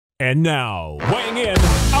And now, weighing in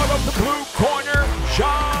out of the blue corner,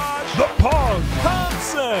 Josh the Pug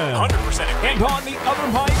Thomson. 100%. And on the other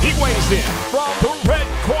mic, he weighs in from the red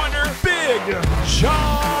corner, Big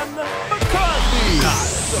John McCarthy.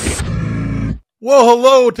 Well,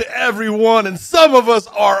 hello to everyone, and some of us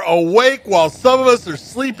are awake while some of us are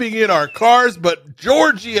sleeping in our cars, but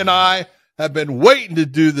Georgie and I have been waiting to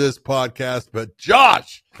do this podcast, but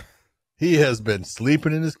Josh, he has been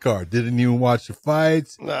sleeping in his car. Didn't even watch the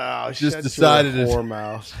fights. No, just decided to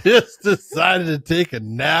take a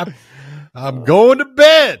nap. I'm going to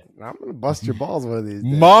bed. I'm going to bust your balls one of these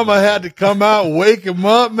days. Mama had to come out and wake him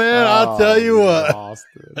up, man. I'll tell you what.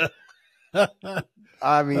 Austin.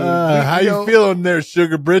 I mean, how you feeling there,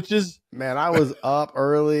 Sugar Britches? Man, I was up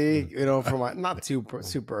early, for my, not too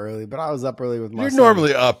super early, but I was up early with my You're son.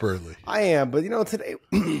 normally up early. I am, but today,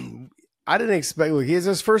 I didn't expect, look, he's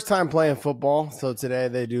his first time playing football. So today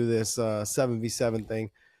they do this 7v7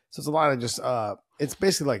 thing. So it's a lot of just, it's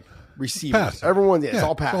basically like receivers. Everyone, it's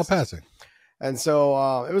all passing. It's all passing. And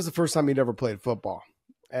so it was the first time he'd ever played football.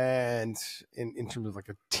 And in terms of like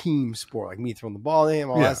a team sport, like me throwing the ball at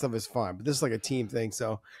him, all that stuff is fine. But this is like a team thing.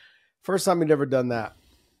 So first time he'd ever done that.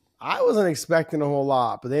 I wasn't expecting a whole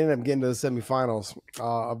lot, but they ended up getting to the semifinals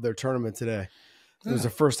of their tournament today. It was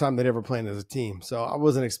the first time they'd ever played as a team. So I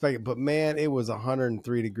wasn't expecting, but man, it was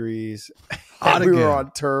 103 degrees. And we were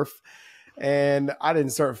on turf. And I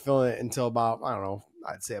didn't start feeling it until about, I don't know,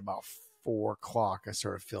 I'd say about 4 o'clock. I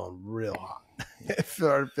started feeling real hot. I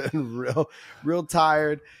started feeling real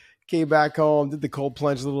tired. Came back home, did the cold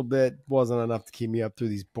plunge a little bit. Wasn't enough to keep me up through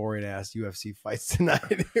these boring ass UFC fights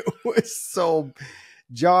tonight. It was so,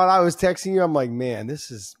 John, I was texting you. I'm like, man,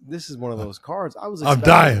 this is one of those cards. I'm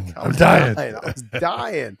dying. I was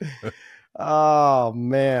dying. Oh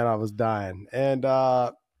man, I was dying. And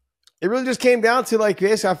it really just came down to like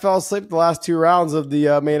basically I fell asleep the last 2 rounds of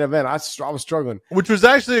the main event. I was struggling. Which was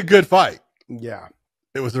actually a good fight. Yeah.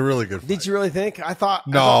 It was a really good fight. Did you really think? I thought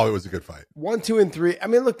it was a good fight. 1, 2, and 3. I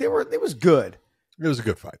mean, look, it was good. It was a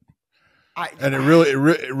good fight. And it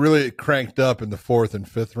really cranked up in the 4th and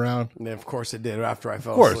 5th round. And of course it did after I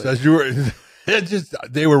fell asleep. Of course, as you were,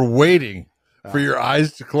 they were waiting for your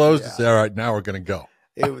eyes to close to say, all right, now we're going to go.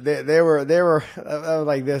 They were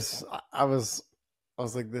like this. I was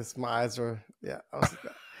like this. My eyes were, I was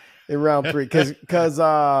in round 3 because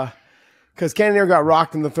Cannonier got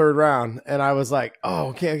rocked in the 3rd round, and I was like, oh,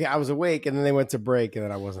 okay, I was awake, and then they went to break, and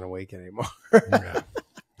then I wasn't awake anymore. That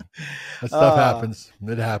stuff happens.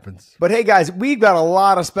 It happens. But hey, guys, we've got a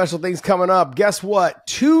lot of special things coming up. Guess what?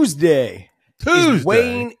 Tuesday. Is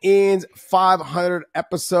weighing in's 500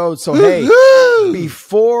 episodes. So, hey,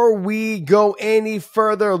 before we go any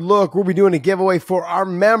further, look, we'll be doing a giveaway for our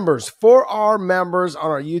members. On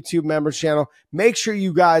our YouTube members channel. Make sure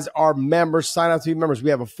you guys are members. Sign up to be members.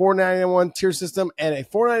 We have a $4.91 tier system and a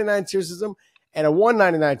 $4.99 tier system and a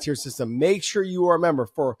 $1.99 tier system. Make sure you are a member.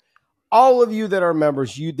 For all of you that are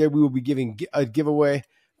members, we will be giving a giveaway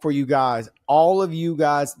for you guys. All of you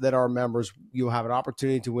guys that are members, you'll have an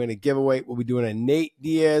opportunity to win a giveaway. We'll be doing a Nate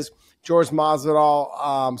Diaz, George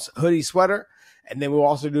Masvidal hoodie sweater. And then we'll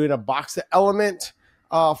also doing a box of Element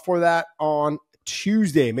for that on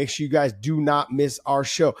Tuesday. Make sure you guys do not miss our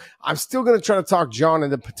show. I'm still going to try to talk John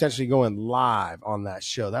into potentially going live on that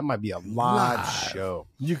show. That might be a live show.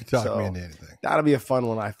 You can talk me into anything. That'll be a fun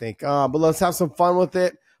one, I think. But let's have some fun with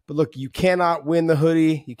it. But look, you cannot win the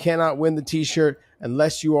hoodie. You cannot win the T-shirt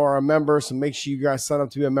unless you are a member. So make sure you guys sign up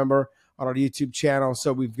to be a member on our YouTube channel.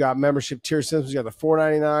 So we've got membership tier systems. We got the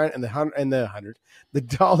 $4.99 and the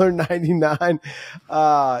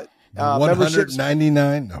 $1.99.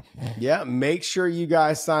 $199. No. Yeah, make sure you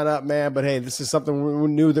guys sign up, man. But hey, this is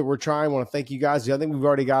something new that we're trying. I want to thank you guys. I think we've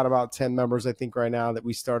already got about 10 members, I think, right now that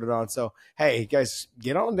we started on. So hey, guys,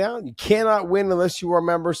 get on down. You cannot win unless you are a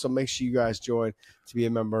member. So make sure you guys join to be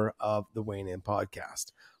a member of the Weighing In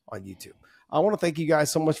podcast on YouTube. I want to thank you guys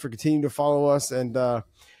so much for continuing to follow us. And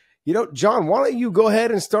John, why don't you go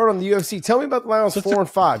ahead and start on the UFC? Tell me about the Lions 4 and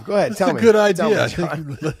 5. Go ahead. Tell me. That's a good idea. I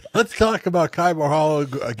think let's talk about Kai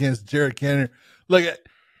Borralho against Jared Cannonier. Look,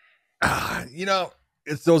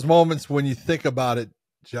 it's those moments when you think about it,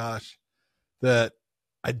 Josh, that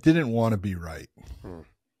I didn't want to be right,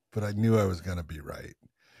 but I knew I was going to be right.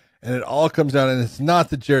 And it all comes down, and it's not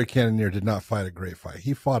that Jared Cannonier did not fight a great fight.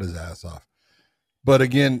 He fought his ass off. But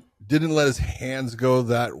again, didn't let his hands go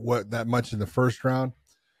that much in the first round.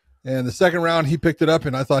 And the second round, he picked it up,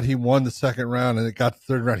 and I thought he won the second round, and it got the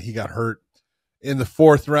third round. He got hurt. In the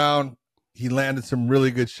 4th round, he landed some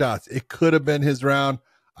really good shots. It could have been his round.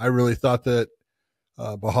 I really thought that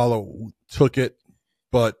Borralho took it,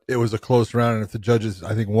 but it was a close round. And if the judges,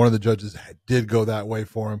 I think one of the judges did go that way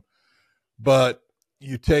for him. But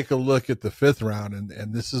you take a look at the 5th round,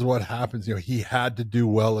 and this is what happens. He had to do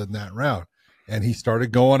well in that round, and he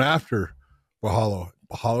started going after Borralho.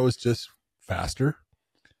 Borralho was just faster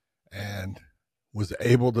and was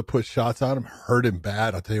able to put shots on him, hurt him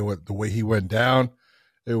bad. I'll tell you what, the way he went down,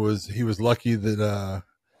 he was lucky that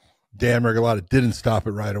Dan Mergolata didn't stop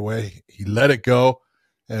it right away. He let it go,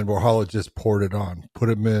 and Borralho just poured it on, put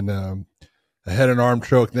him in a head and arm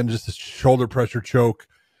choke, then just a shoulder pressure choke,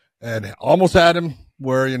 and almost had him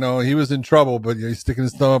where, he was in trouble, but he's sticking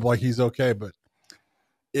his thumb up like he's okay. But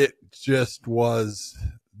it just was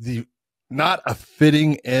not a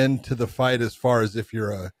fitting end to the fight as far as if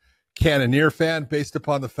you're a Cannonier fan, based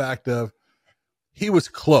upon the fact of he was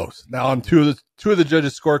close. Now on two of the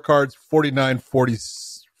judges' scorecards,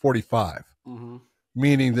 49-45,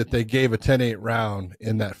 meaning that they gave a 10-8 round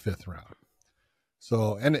in that 5th round.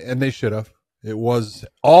 So and they should have. It was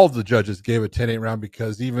all the judges gave a 10-8 round,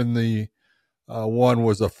 because even the one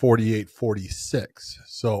was a 48-46.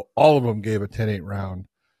 So all of them gave a 10-8 round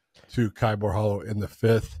to Kai Borralho in the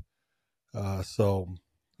 5th.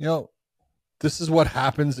 This is what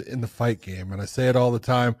happens in the fight game. And I say it all the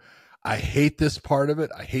time. I hate this part of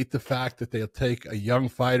it. I hate the fact that they'll take a young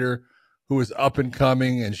fighter who is up and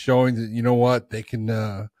coming and showing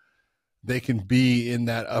that, they can be in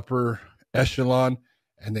that upper echelon,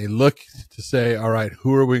 and they look to say, all right,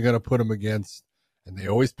 who are we going to put him against? And they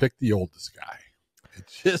always pick the oldest guy.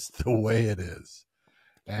 It's just the way it is.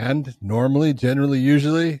 And normally, generally,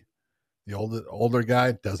 usually, the older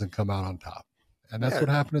guy doesn't come out on top. And that's what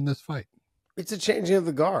happened in this fight. It's a changing of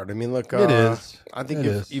the guard. I mean, look, it is. I think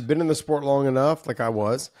if you've been in the sport long enough, like I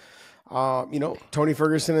was, Tony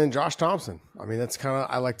Ferguson and Josh Thomson. I mean, that's kind of,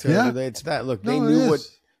 I like to relate to that. Look, they knew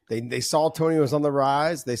they saw Tony was on the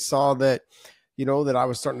rise. They saw that, that I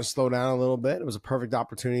was starting to slow down a little bit. It was a perfect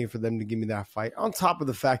opportunity for them to give me that fight, on top of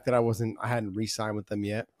the fact that I hadn't re-signed with them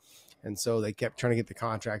yet. And so they kept trying to get the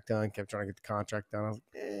contract done, I was like,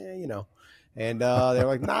 and they're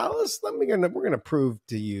like, we're going to prove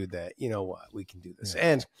to you that, we can do this.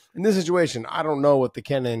 Yeah. And in this situation, I don't know what the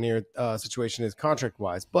Cannonier situation is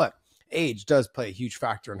contract-wise, but age does play a huge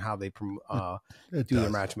factor in how they do their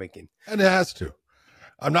matchmaking. And it has to.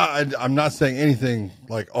 I'm not saying anything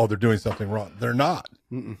like, oh, they're doing something wrong. They're not.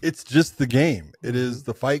 Mm-mm. It's just the game. It is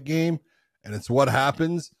the fight game, and it's what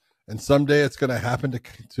happens. And someday it's going to happen to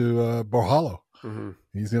Borralho. Mm-hmm.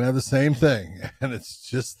 He's going to have the same thing, and it's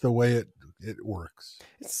just the way it works.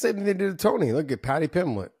 It's the same thing they did to Tony. Look at Patty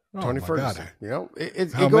Pimblett, Tony Ferguson. God.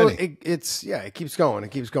 It keeps going.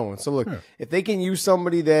 It keeps going. So look, if they can use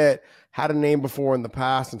somebody that had a name before in the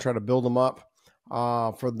past and try to build them up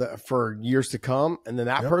for years to come, and then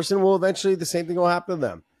that person will eventually, the same thing will happen to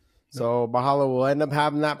them. So Borralho will end up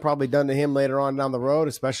having that probably done to him later on down the road,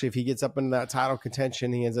 especially if he gets up into that title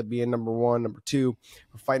contention. He ends up being number 1, number 2,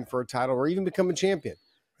 or fighting for a title, or even become a champion.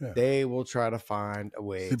 Yeah. They will try to find a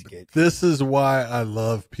way to get. This is why I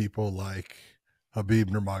love people like Khabib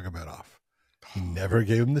Nurmagomedov. He never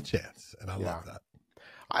gave him the chance, and I love that.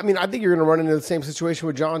 I mean, I think you're going to run into the same situation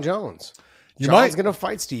with John Jones. John's going to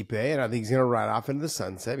fight Stipe, and I think he's going to ride off into the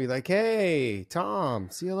sunset. Be like, hey,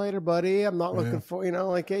 Tom, see you later, buddy. I'm not looking for,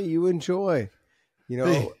 hey, you enjoy.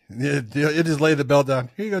 Hey, you just lay the belt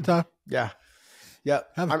down. Here you go, Tom. Yeah. Yeah.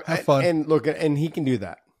 Have fun. And look, and he can do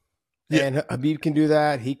that. Yeah. And Khabib can do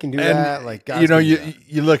that. He can do that. Like, guys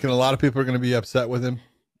you look, and a lot of people are going to be upset with him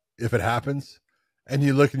if it happens. And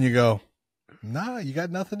you look and you go, nah, you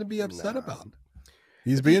got nothing to be upset about.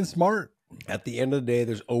 He's being smart. At the end of the day,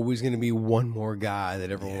 there's always going to be one more guy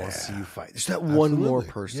that everyone wants to see you fight. There's that one more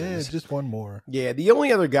person. Yeah, just one more. Yeah, the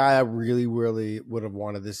only other guy I really, really would have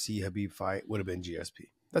wanted to see Khabib fight would have been GSP.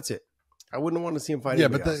 That's it. I wouldn't want to see him fight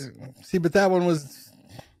anybody else. But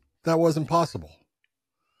that wasn't possible.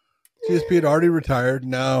 GSP had already retired.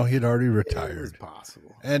 No, he had already retired. It was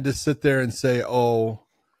possible. And to sit there and say, all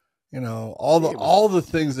the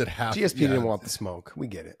things that happened. GSP didn't want the smoke. We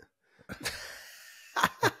get it.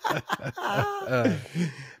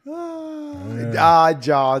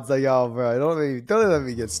 John's like, oh, bro, don't let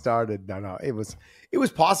me get started. No, it was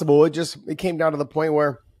possible. It came down to the point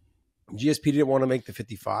where GSP didn't want to make the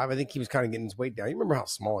 55. I think he was kind of getting his weight down. You remember how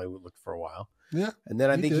small he would look for a while. Yeah. And then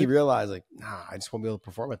I think he realized, like, I just won't be able to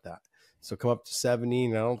perform at that. So come up to 70,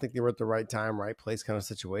 and I don't think they were at the right time, right place kind of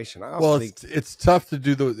situation. It's tough to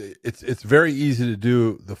do it's very easy to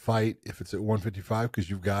do the fight if it's at 155 because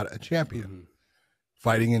you've got a champion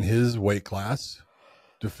fighting in his weight class,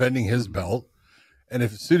 defending his belt. And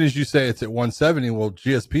as soon as you say it's at 170, well,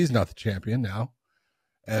 GSP's not the champion now,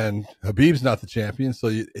 and Khabib's not the champion, so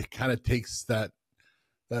it kind of takes that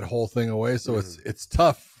whole thing away. So it's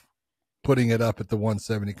tough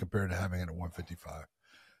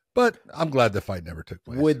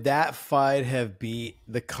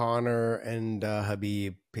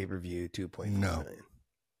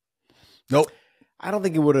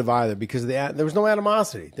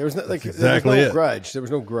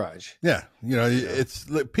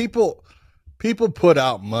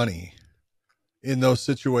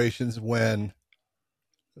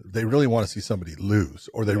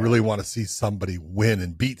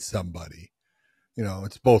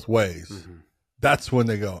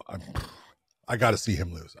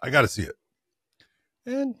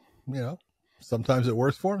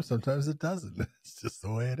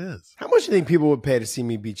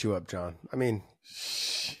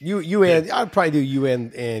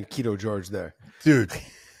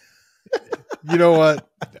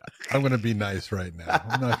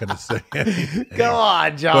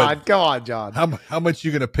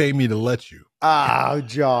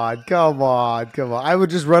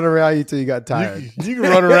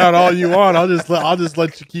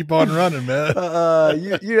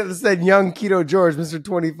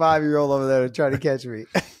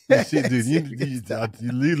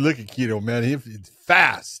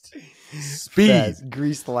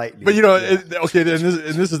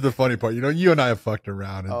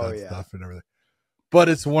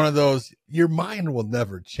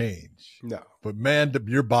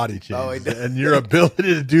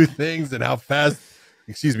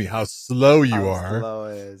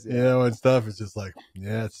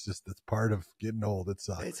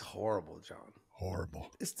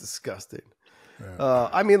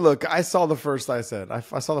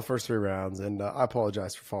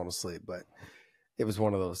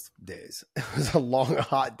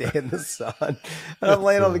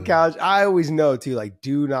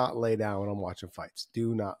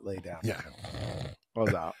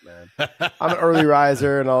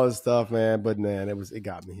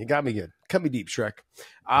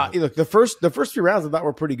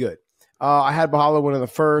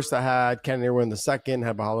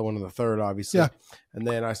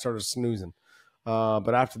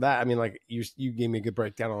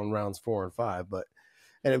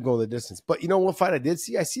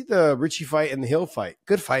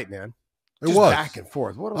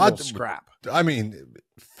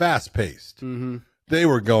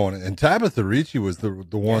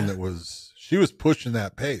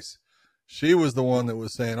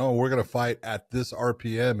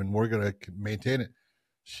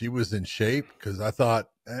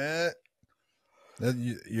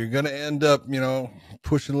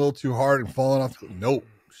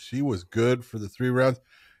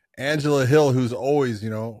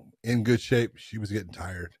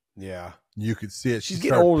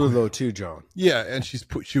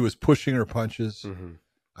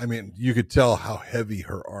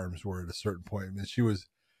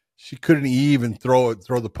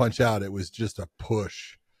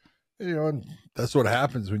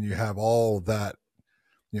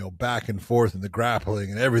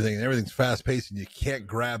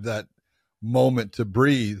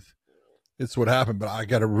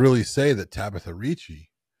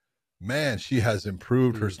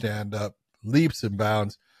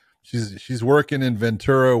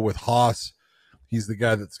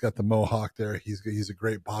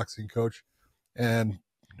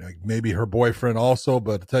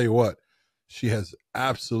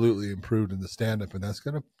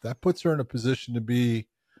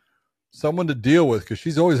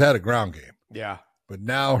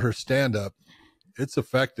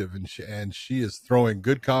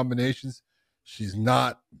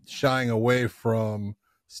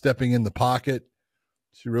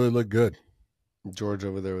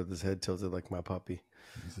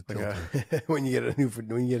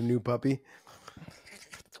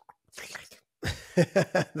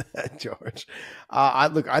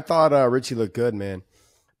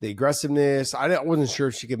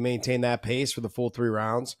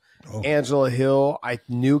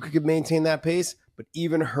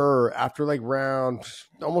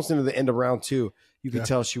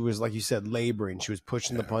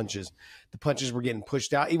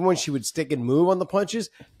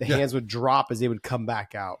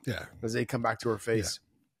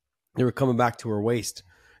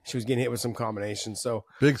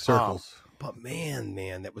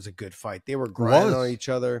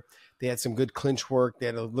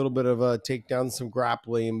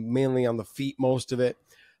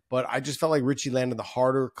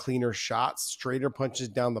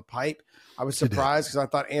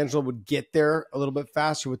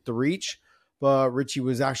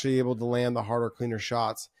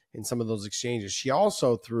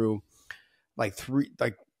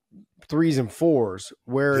 3s and 4s,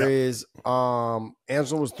 whereas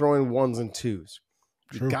Angelo was throwing 1s and 2s.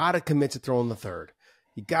 You got to commit to throwing the 3rd.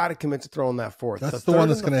 You got to commit to throwing that 4th. That's the one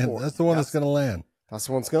that's going to. That's the one that's going to land. That's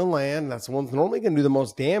the one that's going to land. That's the one that's normally going to do the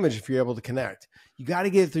most damage if you're able to connect. You got to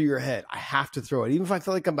get it through your head. I have to throw it, even if I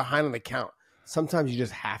feel like I'm behind on the count. Sometimes you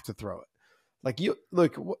just have to throw it. Like you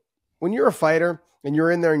look when you're a fighter and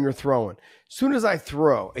you're in there and you're throwing. As soon as I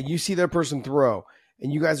throw and you see that person throw,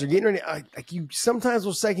 and you guys are getting ready, like you sometimes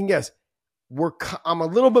will second guess. I'm a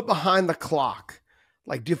little bit behind the clock.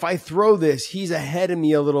 Like if I throw this, he's ahead of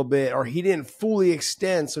me a little bit, or he didn't fully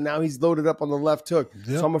extend, so now he's loaded up on the left hook.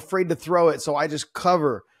 Yep. So I'm afraid to throw it, so I just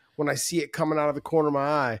cover when I see it coming out of the corner of my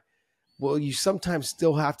eye. Well, you sometimes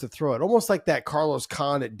still have to throw it. Almost like that Carlos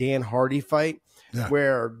Condit at Dan Hardy fight,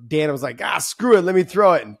 where Dan was like, screw it, let me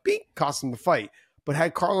throw it, and beep, cost him the fight. But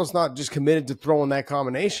had Carlos not just committed to throwing that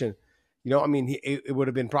combination, it would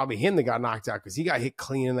have been probably him that got knocked out because he got hit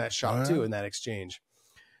clean in that shot too, in that exchange.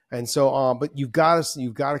 And so, but you've got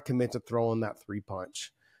to commit to throwing that 3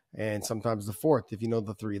 punch, and sometimes the 4th if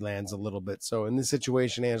the 3 lands a little bit. So in this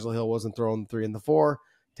situation, Angela Hill wasn't throwing the 3 and the 4.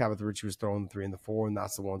 Tabitha Ricci was throwing the 3 and the 4, and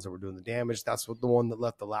that's the ones that were doing the damage. That's the one that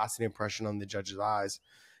left the lasting impression on the judge's eyes,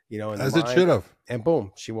 as it should have. And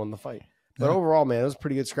boom, she won the fight. But overall, man, it was a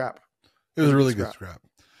pretty good scrap. It was a really good scrap.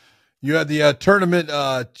 You had the tournament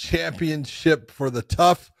championship for the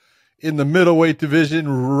tough. In the middleweight division,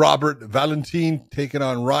 Robert Valentin taking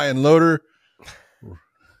on Ryan Loder.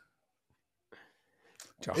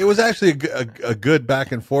 It was actually a good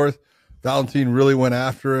back and forth. Valentin really went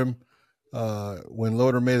after him. When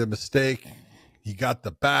Loder made a mistake, he got the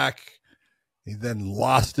back. He then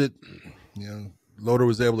lost it. Loder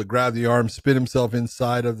was able to grab the arm, spin himself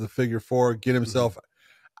inside of the figure 4, get himself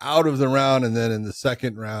out of the round, and then in the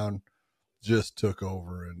second round, just took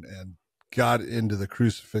over and got into the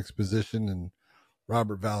crucifix position, and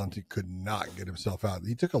Robert Valentin could not get himself out.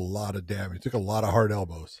 He took a lot of damage. He took a lot of hard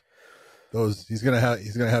elbows. He's gonna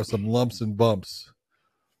have some lumps and bumps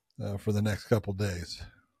for the next couple days.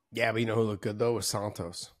 Yeah, but you know who looked good though was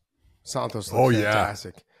Santos. Santos looked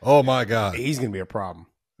fantastic. Oh my God, he's gonna be a problem.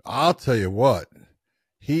 I'll tell you what,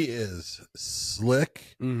 he is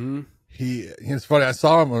slick. Mm-hmm. It's funny. I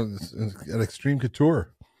saw him at Extreme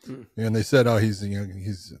Couture. And they said, he's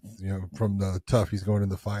from the tough. He's going to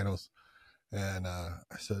the finals. And I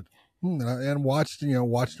said, and watched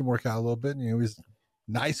him work out a little bit. And, he was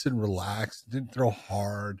nice and relaxed. Didn't throw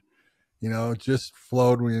hard. Just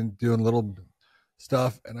flowed when doing little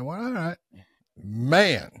stuff. And I went, all right,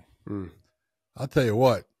 man. I'll tell you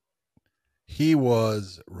what. He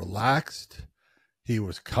was relaxed. He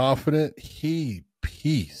was confident. He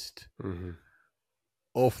pieced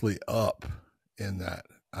Ofli up in that.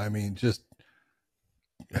 I mean, just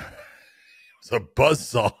it was a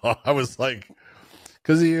buzzsaw. I was like,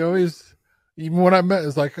 because he always, even when I met,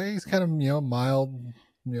 it's like, hey, he's kind of mild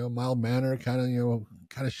manner, kind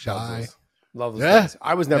of shy. Love those guys.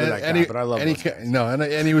 I was never that guy, but I love those guys.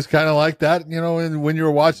 And he was kind of like that, and when you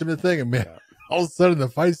were watching the thing, and man, all of a sudden the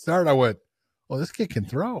fight started, I went, oh, this kid can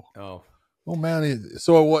throw. Oh man!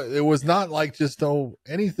 So it was not like just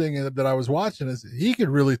anything that I was watching. Is he could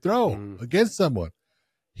really throw against someone.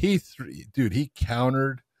 He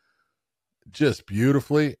countered just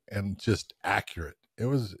beautifully and just accurate. It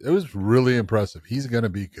was really impressive. He's going to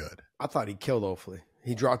be good. I thought he killed Ofli.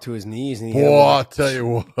 He dropped to his knees and I'll tell you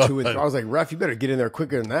what. I was like, ref, you better get in there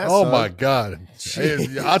quicker than that. Oh my God!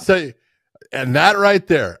 I'll tell you, and that right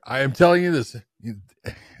there, I am telling you this.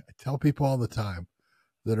 I tell people all the time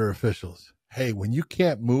that are officials, hey, when you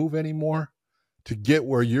can't move anymore to get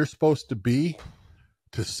where you're supposed to be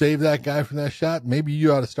to save that guy from that shot, maybe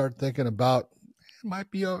you ought to start thinking about, it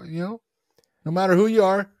might be, no matter who you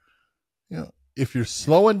are, if you're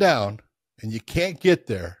slowing down and you can't get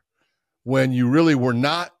there when you really were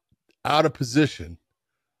not out of position,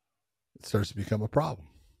 it starts to become a problem.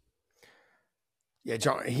 Yeah,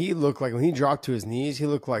 John, he looked like when he dropped to his knees, he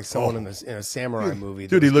looked like someone in a samurai movie.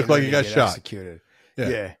 Dude, he looked like he got shot. Executed.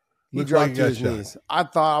 Yeah. He dropped to his knees. I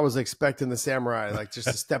thought I was expecting the samurai just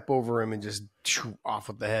to step over him and just off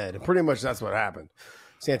with the head. And pretty much that's what happened.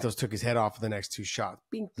 Santos took his head off for the next 2 shots.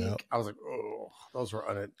 Bing, bing. Yep. I was like, oh, those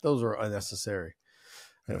were unnecessary.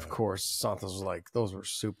 And of course, Santos was like, those were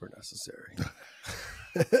super necessary.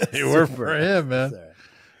 They were for him, man.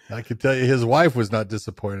 I can tell you his wife was not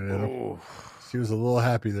disappointed in him. She was a little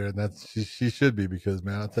happy there, and she should be, because,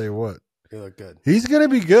 man, I'll tell you what. He looked good. He's going to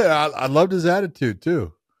be good. I loved his attitude,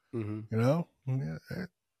 too.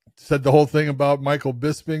 Said the whole thing about Michael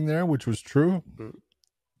Bisping there, which was true.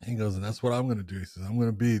 He goes, and that's what I'm going to do. He says, I'm going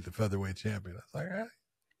to be the featherweight champion. I was like,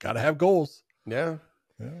 got to have goals. Yeah.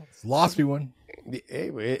 Yeah, it's a lofty one.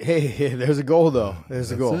 Hey, there's a goal though.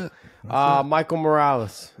 There's a goal. Michael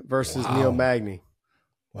Morales versus Neil Magny.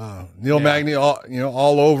 Wow, Neil Magny,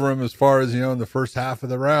 all over him as far as in the first half of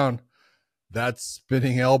the round. That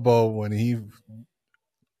spinning elbow when he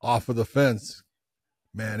off of the fence,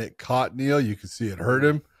 man, it caught Neil. You could see it hurt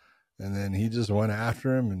him, and then he just went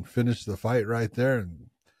after him and finished the fight right there. And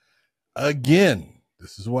again,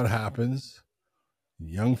 this is what happens.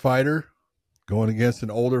 Young fighter going against an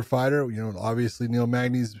older fighter. Obviously Neil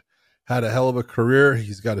Magny's had a hell of a career.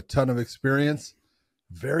 He's got a ton of experience.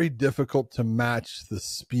 Very difficult to match the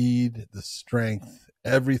speed, the strength,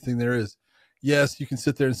 everything there is. Yes, you can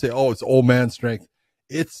sit there and say, oh, it's old man strength.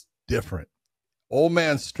 It's different. Old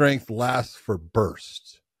man's strength lasts for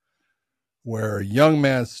bursts, where young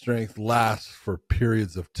man's strength lasts for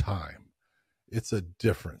periods of time. It's a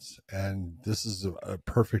difference. And this is a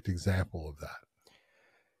perfect example of that.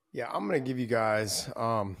 Yeah, I'm going to give you guys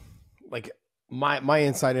my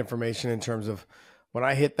inside information in terms of when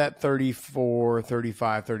I hit that 34,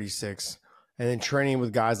 35, 36, and then training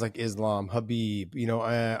with guys like Islam, Habib,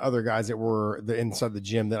 other guys that were inside the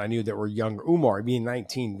gym that I knew that were younger. Umar being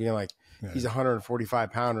 19, being like, he's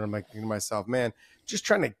 145 pounder. I'm like thinking to myself, man, just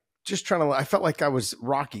trying to. I felt like I was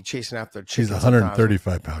Rocky chasing after a chicken. He's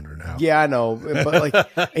 135 pounder now. Yeah, I know,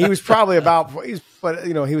 but he was probably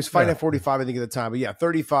he was fighting at 45, I think, at the time. But yeah,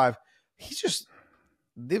 35.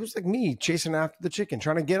 It was like me chasing after the chicken,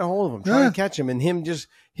 trying to get a hold of him, trying to catch him, and him just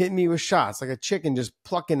hitting me with shots like a chicken, just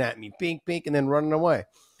plucking at me, bink, bink, and then running away.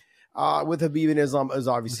 With Habib and Islam is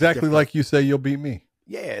obviously exactly different. Like you say, you'll beat me.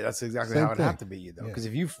 Yeah, that's exactly how I'd have to beat you, though. Because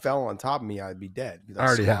if you fell on top of me, I'd be dead. I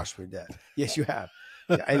already squashed me dead. Yes, you have.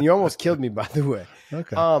 Yeah, and you almost killed me, by the way.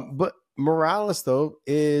 Okay. But Morales, though,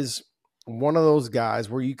 is one of those guys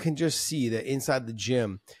where you can just see that inside the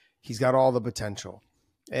gym, he's got all the potential.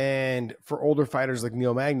 And for older fighters like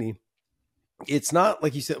Neil Magny, it's not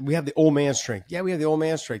like you said, we have the old man strength. Yeah, we have the old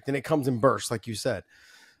man strength. Then it comes in bursts, like you said.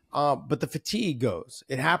 But the fatigue goes.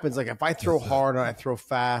 It happens like if I throw hard and I throw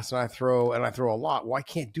fast and I throw a lot, well, I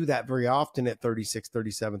can't do that very often at 36,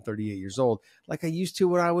 37, 38 years old, like I used to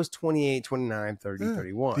when I was 28, 29, 30,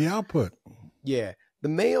 31. The output. Yeah. The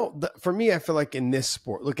male, for me, I feel like in this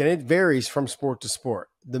sport, look, and it varies from sport to sport.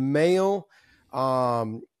 The male,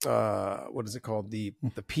 what is it called? The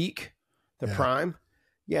peak, the prime.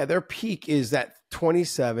 Yeah, their peak is that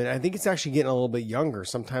 27. I think it's actually getting a little bit younger,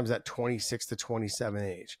 sometimes at 26 to 27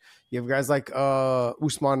 age. You have guys like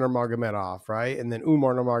Usman Nurmagomedov, right? And then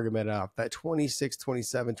Umar Nurmagomedov. That 26,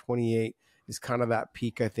 27, 28 is kind of that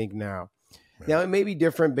peak, I think, now. Yeah. Now, it may be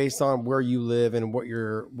different based on where you live and what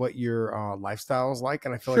your lifestyle is like.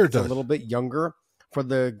 And I feel like it's a little bit younger for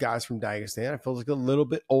the guys from Dagestan. I feel like a little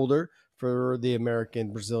bit older for the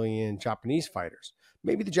American, Brazilian, Japanese fighters.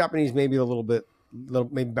 Maybe the Japanese maybe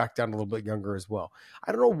back down a little bit younger as well.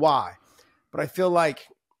 I don't know why, but I feel like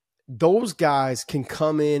those guys can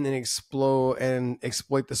come in and explode and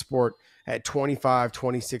exploit the sport at 25,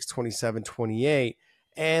 26, 27, 28.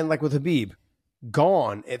 And like with Habib,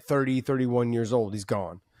 gone at 30, 31 years old. He's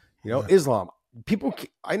gone. Islam.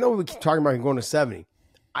 I know we keep talking about him going to 70.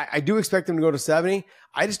 I do expect him to go to 70.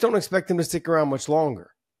 I just don't expect him to stick around much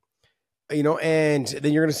longer. And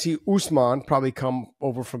then you're going to see Usman probably come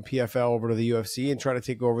over from PFL over to the UFC and try to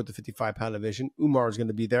take over the 55-pound division. Umar is going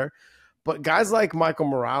to be there. But guys like Michael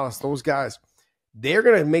Morales, those guys, they're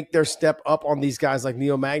going to make their step up on these guys like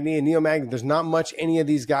Neil Magny. And Neil Magny, there's not much any of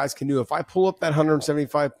these guys can do. If I pull up that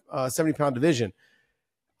 70-pound division,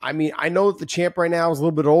 I mean, I know that the champ right now is a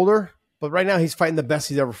little bit older, but right now he's fighting the best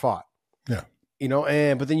he's ever fought. Yeah.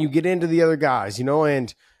 But then you get into the other guys,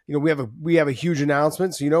 and we have a huge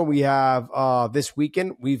announcement. So, we have this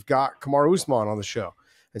weekend, we've got Kamaru Usman on the show.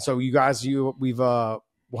 And so you guys, we'll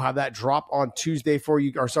have that drop on Monday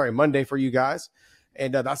for you guys.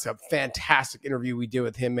 And that's a fantastic interview we did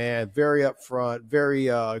with him, man. Very upfront, very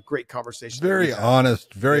great conversation. Very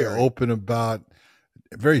honest, very open about,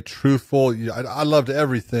 very truthful. I loved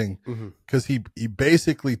everything because he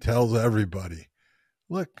basically tells everybody,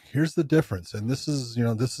 look, here's the difference. And this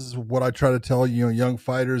is what I try to tell, young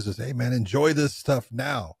fighters is, hey man, enjoy this stuff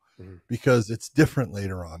now because it's different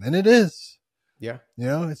later on. And it is. Yeah.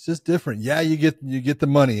 It's just different. Yeah. You get the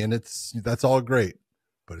money and that's all great,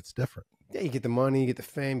 but it's different. Yeah. You get the money, you get the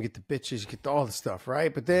fame, you get the bitches, you get all the stuff.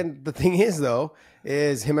 Right. But then the thing is though,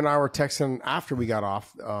 is him and I were texting after we got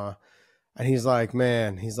off, and he's like,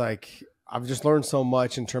 I've just learned so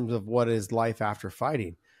much in terms of what is life after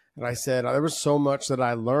fighting. And I said, there was so much that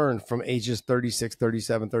I learned from ages 36,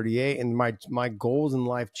 37, 38. And my goals in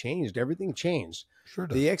life changed. Everything changed. Sure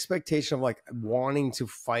does. The expectation of like wanting to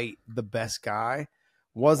fight the best guy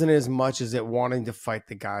wasn't as much as it wanting to fight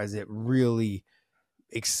the guys that really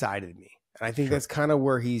excited me. And I think that's kind of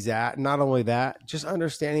where he's at. Not only that, just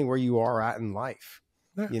understanding where you are at in life.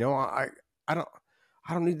 Yeah. You know, I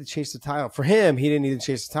don't need to chase the title. For him, he didn't need to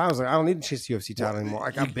chase the title. I was like, I don't need to chase the UFC title anymore.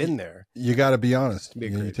 Like, I've been there. You got to be honest.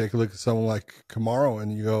 You take a look at someone like Kamaru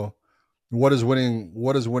and you go, what is winning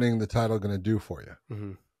the title going to do for you?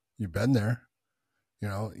 Mm-hmm. You've been there. You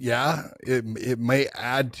know, yeah, it may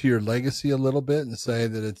add to your legacy a little bit and say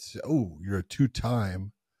that it's, you're a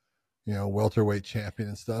 2-time, welterweight champion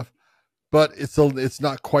and stuff. But it's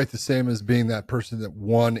not quite the same as being that person that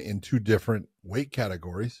won in 2 different weight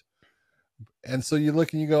categories. And so you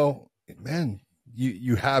look and you go, man,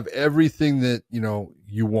 you have everything that,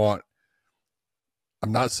 you want.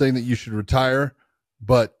 I'm not saying that you should retire,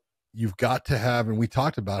 but you've got to have, and we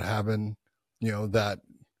talked about having, that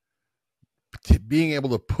being able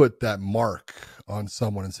to put that mark on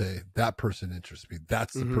someone and say, that person interests me.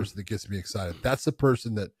 That's the person that gets me excited. That's the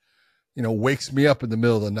person that, wakes me up in the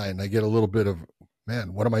middle of the night and I get a little bit of,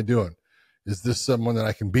 man, what am I doing? Is this someone that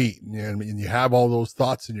I can beat? And you have all those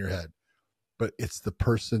thoughts in your head, but it's the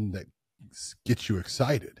person that gets you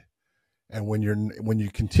excited. And when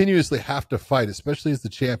you continuously have to fight, especially as the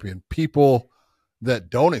champion, people that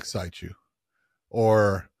don't excite you,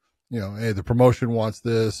 or, hey, the promotion wants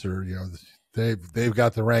this, or, they've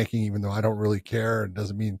got the ranking, even though I don't really care. It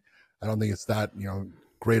doesn't mean I don't think it's that,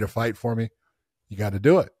 great a fight for me. You got to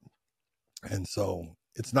do it. And so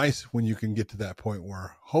it's nice when you can get to that point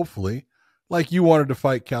where hopefully, like you wanted to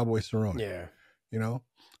fight Cowboy Cerrone. Yeah.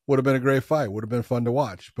 Would have been a great fight. Would have been fun to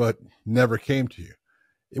watch, but never came to you.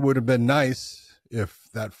 It would have been nice if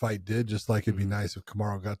that fight did, just like it'd be nice if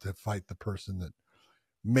Kamaru got to fight the person that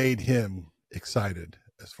made him excited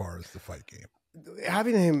as far as the fight game.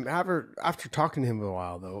 Having him, after talking to him a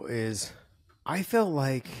while, though, I feel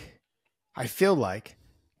like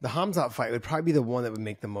the Khamzat fight would probably be the one that would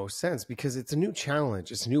make the most sense, because it's a new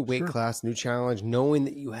challenge. It's a new weight class, new challenge, knowing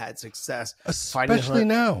that you had success. Especially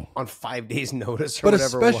now. On 5 days notice or but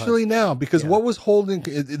whatever it was. Especially now, because what was holding,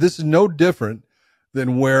 this is no different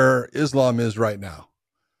than where Islam is right now.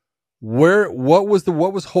 What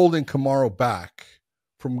was holding Kamaru back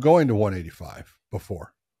from going to 185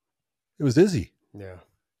 before? It was Izzy. Yeah.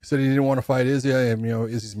 He said he didn't want to fight Izzy.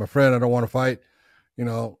 Izzy's my friend. I don't want to fight,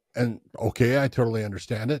 and okay, I totally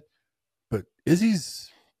understand it, but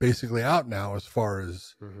Izzy's basically out now as far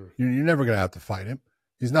as you're never going to have to fight him.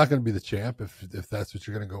 He's not going to be the champ if that's what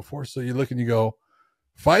you're going to go for. So you look and you go,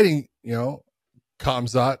 fighting,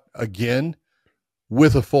 Khamzat again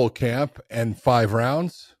with a full camp and 5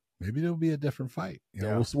 rounds, maybe it'll be a different fight.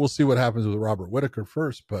 We'll see what happens with Robert Whittaker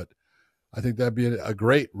first, but I think that'd be a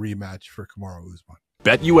great rematch for Kamaru Usman.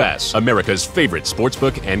 BetUS, America's favorite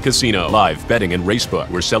sportsbook and casino. Live betting and racebook.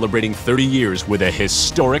 We're celebrating 30 years with a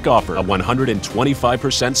historic offer. A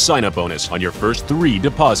 125% sign-up bonus on your first 3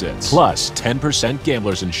 deposits. Plus 10%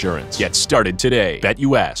 gambler's insurance. Get started today.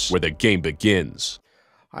 BetUS, where the game begins.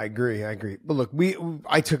 I agree. But look,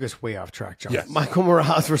 I took us way off track, John. Yes. Michael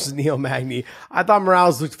Morales versus Neil Magny. I thought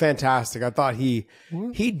Morales looked fantastic. I thought he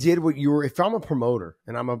did what you were. If I'm a promoter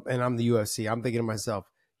and I'm the UFC, I'm thinking to myself,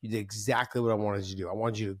 you did exactly what I wanted you to do. I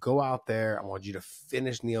wanted you to go out there. I wanted you to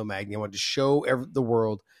finish Neil Magny. I wanted to show the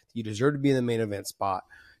world that you deserve to be in the main event spot.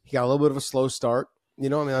 He got a little bit of a slow start. I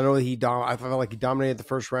know that I felt like he dominated the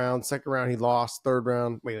first round. Second round, he lost. Third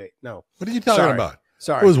round, wait, no. What are you talking about?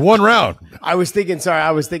 Sorry. It was 1 round. I was thinking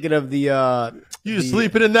of the you were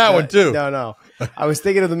sleeping in that one too. No. I was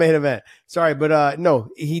thinking of the main event. Sorry, but no,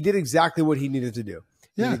 he did exactly what he needed to do.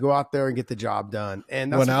 He needed to go out there and get the job done.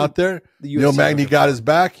 And that's went out there. Neil Magny got his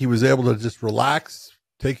back. He was able to just relax,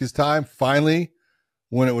 take his time. Finally,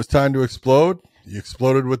 when it was time to explode, he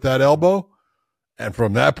exploded with that elbow. And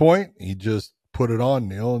from that point, he just put it on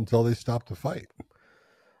Neil until they stopped the fight.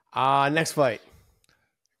 Next fight.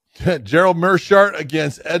 Gerald Meerschaert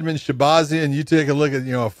against Edmund Shahbazyan. You take a look at,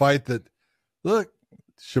 a fight that, look,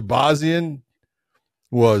 Shahbazyan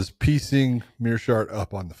was piecing Meerschaert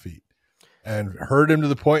up on the feet and hurt him to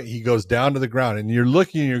the point he goes down to the ground. And you're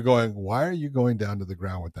looking and you're going, why are you going down to the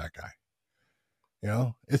ground with that guy?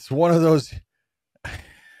 It's one of those.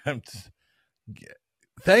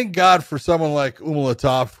 Thank God for someone like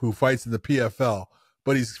Umalatov who fights in the PFL,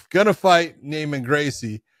 but he's going to fight Naaman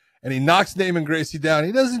Gracie. And he knocks Naaman Gracie down.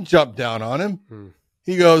 He doesn't jump down on him.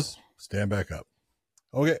 He goes, stand back up.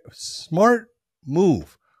 Okay, smart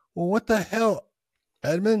move. Well, what the hell,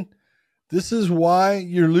 Edmund? This is why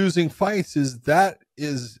you're losing fights. That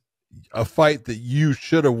is a fight that you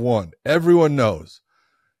should have won. Everyone knows.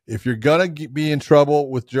 If you're going to be in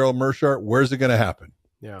trouble with Gerald Meerschaert, where's it going to happen?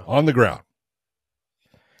 Yeah. On the ground.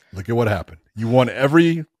 Look at what happened. You won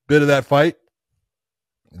every bit of that fight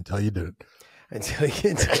until you didn't. Until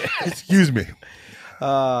you did. Excuse me.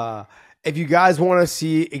 If you guys want to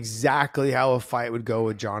see exactly how a fight would go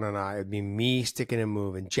with John and I, it would be me sticking and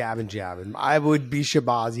moving, jabbing. I would be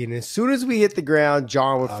Shahbazyan. And as soon as we hit the ground,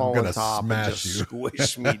 John would fall on top and just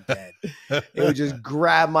squish me dead. It would just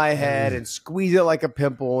grab my head and squeeze it like a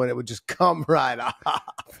pimple, and it would just come right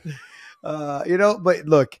off. But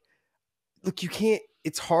look, you can't.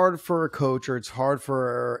 It's hard for a coach or it's hard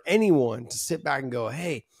for anyone to sit back and go,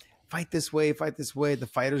 hey, fight this way. The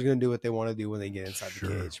fighter's going to do what they want to do when they get inside the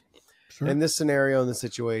cage. Sure. In this scenario, in this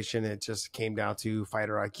situation, it just came down to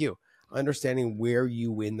fighter IQ, understanding where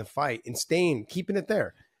you win the fight and keeping it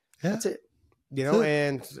there. Yeah. That's it.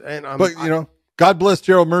 God bless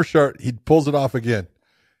Gerald Meerschaert. He pulls it off again.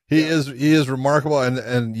 He is remarkable,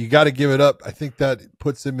 and you got to give it up. I think that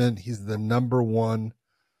puts him in. He's the number one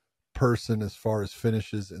person as far as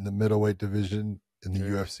finishes in the middleweight division in the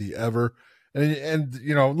UFC ever. And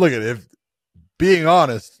look at it. If being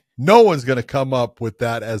honest, no one's going to come up with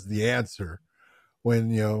that as the answer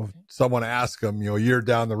when, someone asks them, a year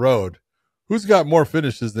down the road, who's got more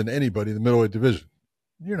finishes than anybody in the middleweight division?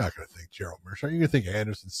 You're not going to think Gerald Meerschaert. You're going to think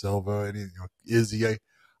Anderson Silva, Izzy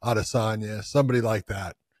Adesanya, somebody like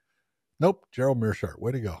that. Nope, Gerald Meerschaert.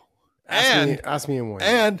 Way to go. Ask me in 1 year.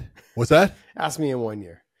 And what's that? Ask me in 1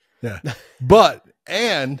 year. Yeah.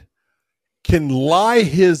 And can lie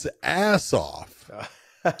his ass off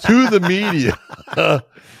to the media,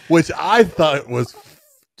 which I thought was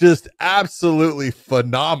just absolutely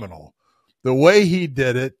phenomenal. The way he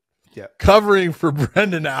did it, covering for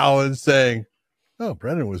Brendan Allen, saying, "Oh,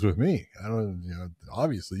 Brendan was with me. I don't,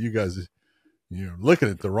 obviously you guys, looking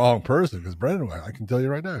at the wrong person because Brendan, I can tell you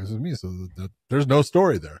right now, he was with me. So there's no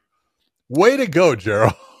story there. Way to go,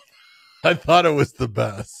 Gerald." I thought it was the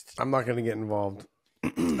best. I'm not going to get involved.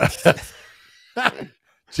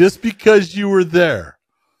 Just because you were there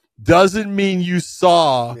doesn't mean you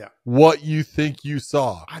saw what you think you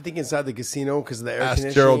saw. I think inside the casino because of the air Ask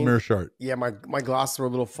conditioning. Gerald Meerschaert. Yeah, my glasses were a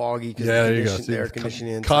little foggy because the air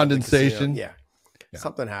conditioning. Condensation. Yeah.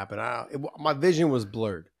 Something happened. My vision was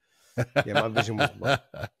blurred. Yeah, my vision was blurred.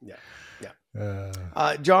 Yeah.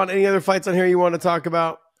 John, any other fights on here you want to talk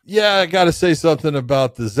about? Yeah, I got to say something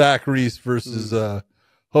about the Zach Reese versus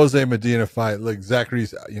Jose Medina fight. Look, Zach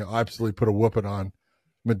Reese, absolutely put a whooping on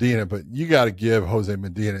Medina, but you got to give Jose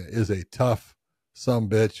Medina is a tough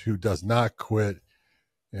sumbitch who does not quit.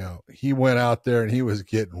 He went out there and he was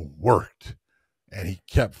getting worked, and he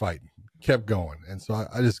kept fighting, kept going. And so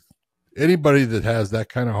I just, anybody that has that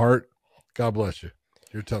kind of heart, God bless you.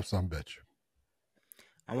 You're a tough sumbitch.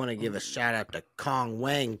 I want to give a shout out to Kong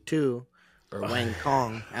Wang too. Or Wang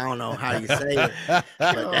Kong. I don't know how you say it. But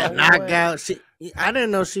that knockout, I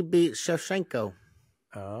didn't know she beat Shevchenko.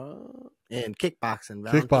 In kickboxing.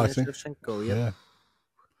 Kickboxing. Shevchenko, yeah.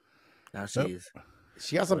 Now she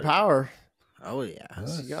got some power. Oh, yeah.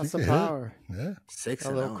 She got some power. Yeah. 6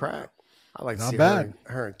 a little crack. I like to see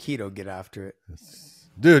her and Keto get after it.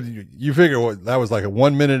 Dude, you figure that was like a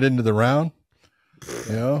 1 minute into the round?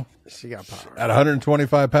 She got power. At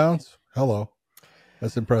 125 pounds? Hello.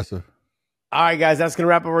 That's impressive. All right, guys, that's going to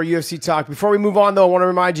wrap up our UFC talk. Before we move on, though, I want to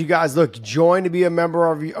remind you guys, look, join to be a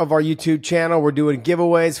member of our YouTube channel. We're doing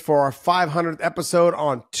giveaways for our 500th episode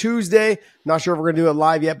on Tuesday. Not sure if we're going to do it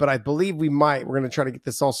live yet, but I believe we might. We're going to try to get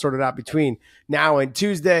this all sorted out between now and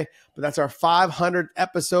Tuesday. But that's our 500th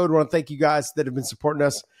episode. I want to thank you guys that have been supporting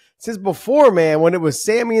us since before, man, when it was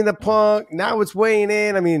Sammy and the Punk. Now it's weighing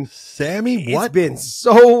in. I mean, Sammy, what? It's been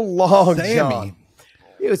so long, Sammy. John.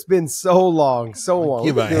 It's been so long.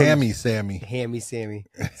 Give a hammy, Sammy. Hammy, Sammy.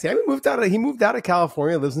 Sammy moved out of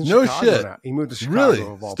California. Lives in Chicago. No shit. Now. He moved to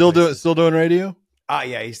Chicago. Really? Still doing radio?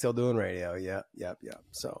 Yeah, he's still doing radio. Yeah.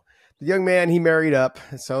 So the young man, he married up.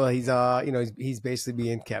 So he's he's basically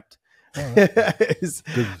being kept. Oh,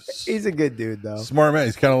 he's a good dude, though. Smart man.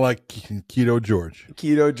 He's kind of like Keto George.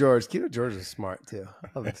 Keto George is smart, too. I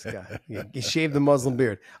love this guy. He shaved the Muslim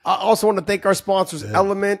beard. I also want to thank our sponsors,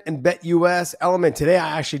 LMNT and BetUS. LMNT, today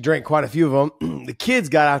I actually drank quite a few of them. The kids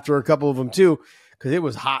got after a couple of them, too, because it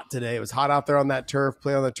was hot today. It was hot out there on that turf,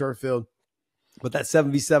 play on the turf field. But that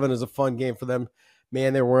 7v7 is a fun game for them.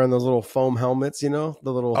 Man, they're wearing those little foam helmets, the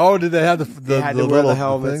little. Oh, did they have they had to wear the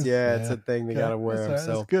helmets? Yeah, it's a thing. They got to wear them.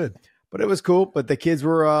 So that's good. But it was cool. But the kids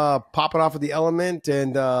were popping off with the LMNT,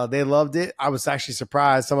 and they loved it. I was actually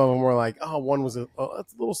surprised. Some of them were like, one was that's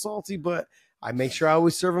a little salty, but I make sure I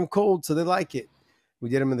always serve them cold so they like it. We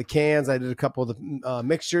did them in the cans. I did a couple of the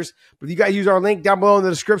mixtures. But if you guys use our link down below in the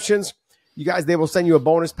descriptions, they will send you a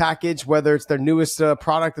bonus package, whether it's their newest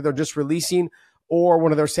product that they're just releasing, or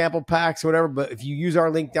one of their sample packs or whatever. But if you use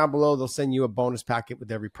our link down below, they'll send you a bonus packet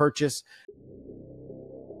with every purchase.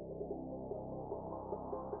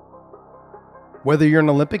 Whether you're an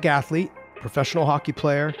Olympic athlete, professional hockey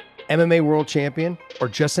player, MMA world champion, or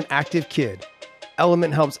just an active kid,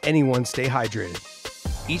 LMNT helps anyone stay hydrated.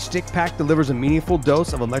 Each stick pack delivers a meaningful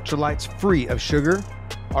dose of electrolytes free of sugar,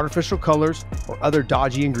 artificial colors, or other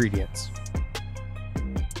dodgy ingredients.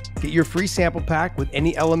 Get your free sample pack with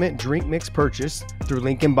any LMNT drink mix purchase through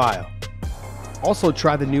link in bio. Also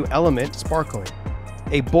try the new LMNT Sparkling,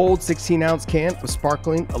 a bold 16-ounce can with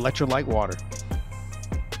sparkling electrolyte water.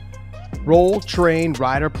 Roll, train,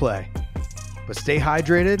 ride, or play, but stay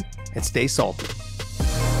hydrated and stay salty.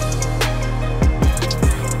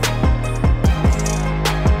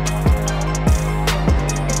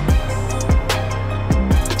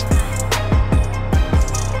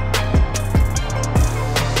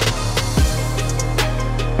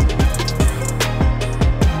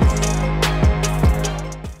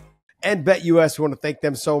 And BetUS, we want to thank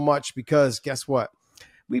them so much because guess what?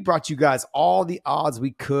 We brought you guys all the odds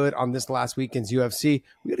we could on this last weekend's UFC.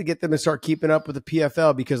 We got to get them to start keeping up with the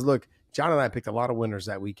PFL because, look, John and I picked a lot of winners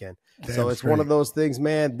that weekend. So it's one of those things,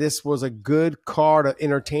 man. This was a good card, an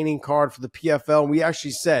entertaining card for the PFL. And we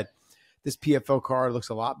actually said this PFL card looks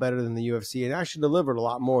a lot better than the UFC and actually delivered a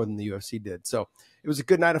lot more than the UFC did. So it was a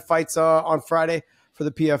good night of fights on Friday for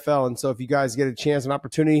the PFL. And so if you guys get a chance, an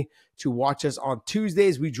opportunity to watch us on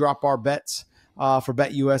Tuesdays, we drop our bets for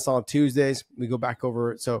BetUS on Tuesdays. We go back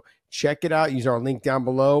over it. So check it out. Use our link down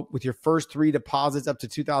below. With your first 3 deposits up to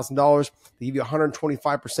 $2,000, they give you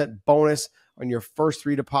 125% bonus on your first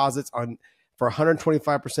 3 deposits. For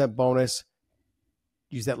 125% bonus,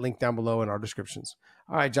 use that link down below in our descriptions.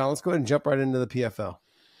 All right, John, let's go ahead and jump right into the PFL.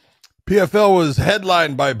 PFL was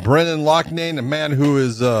headlined by Brendan Loughnane, a man who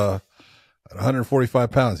is at 145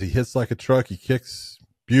 pounds. He hits like a truck. He kicks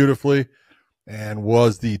beautifully and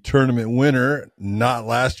was the tournament winner, not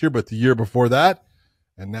last year, but the year before that.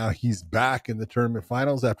 And now he's back in the tournament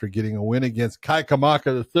finals after getting a win against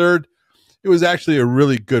Kamaka III. It was actually a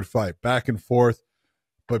really good fight, back and forth.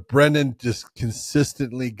 But Brendan just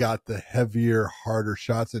consistently got the heavier, harder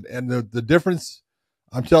shots. And the difference,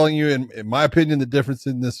 I'm telling you, in my opinion, the difference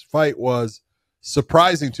in this fight was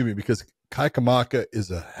surprising to me because Kamaka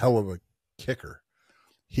is a hell of a kicker.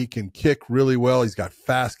 He can kick really well. He's got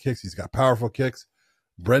fast kicks. He's got powerful kicks.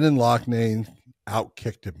 Brendan Loughnane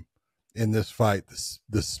outkicked him in this fight.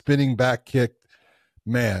 The spinning back kick,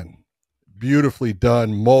 man, beautifully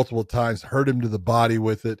done multiple times. Hurt him to the body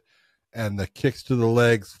with it. And the kicks to the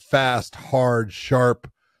legs, fast, hard, sharp.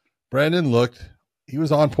 Brendan he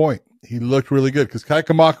was on point. He looked really good because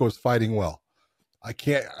Kamaka was fighting well. I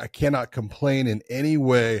cannot complain in any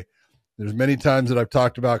way. There's many times that I've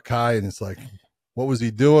talked about Kai and it's like, what was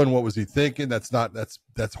he doing? What was he thinking? That's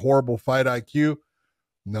horrible fight IQ.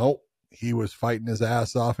 No, he was fighting his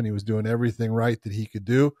ass off and he was doing everything right that he could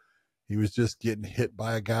do. He was just getting hit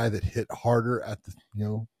by a guy that hit harder at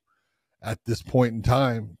this point in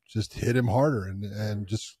time, just hit him harder and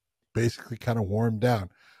just basically kind of wore him down.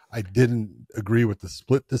 I didn't agree with the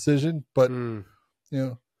split decision, but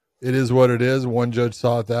it is what it is. One judge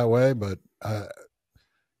saw it that way, but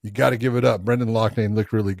you got to give it up. Brendan Loughnane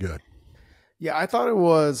looked really good. Yeah, I thought it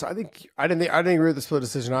was. I didn't agree with the split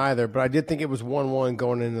decision either, but I did think it was 1-1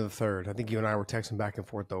 going into the third. I think you and I were texting back and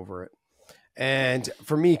forth over it. And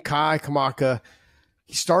for me, Kamaka,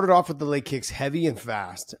 he started off with the leg kicks heavy and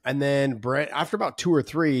fast, and then after about 2 or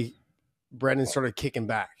 3, Brendan started kicking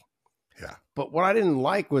back. Yeah. But what I didn't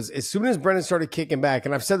like was as soon as Brendan started kicking back,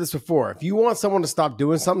 and I've said this before, if you want someone to stop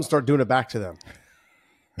doing something, start doing it back to them.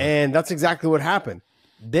 And that's exactly what happened.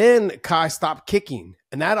 Then Kai stopped kicking,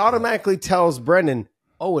 and that automatically tells Brendan,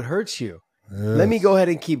 oh, it hurts you. Yes. Let me go ahead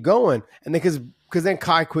and keep going. And then because then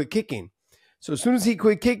Kai quit kicking. So as soon as he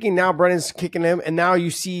quit kicking, now Brendan's kicking him, and now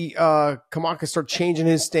you see Kamaka start changing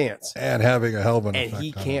his stance. And having a hell of an effect. And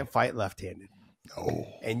he can't fight left-handed. No.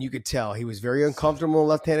 And you could tell he was very uncomfortable in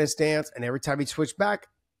left-handed stance, and every time he switched back,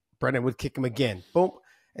 Brendan would kick him again. Boom.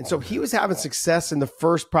 And so he was having success in the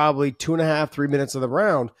first probably 2.5, 3 minutes of the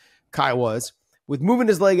round, Kai was, with moving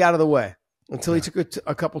his leg out of the way until he took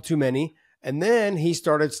a couple too many. And then he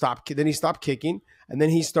stopped kicking, and then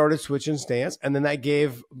he started switching stance. And then that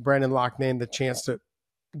gave Brendan Loughnane the chance to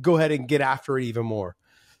go ahead and get after it even more.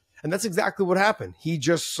 And that's exactly what happened. He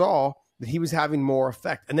just saw that he was having more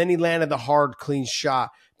effect. And then he landed the hard, clean shot,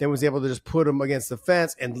 then was able to just put him against the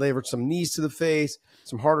fence and delivered some knees to the face,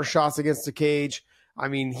 some harder shots against the cage. I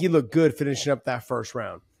mean, he looked good finishing up that first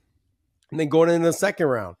round. And then going into the second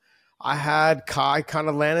round, I had Kai kind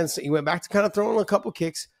of landing. He went back to kind of throwing a couple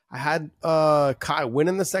kicks. I had Kai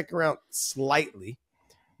winning the second round, slightly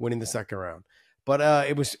winning the second round. But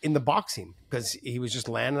it was in the boxing because he was just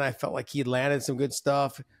landing. I felt like he had landed some good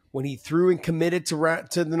stuff. When he threw and committed to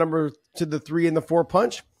the 3 and the 4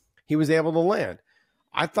 punch, he was able to land.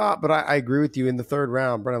 I thought, but I agree with you. In the third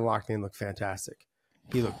round, Brendan Loughnane looked fantastic.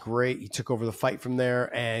 He looked great. He took over the fight from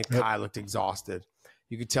there, and Kai looked exhausted.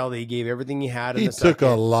 You could tell that he gave everything he had. He took a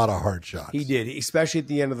lot of hard shots. He did, especially at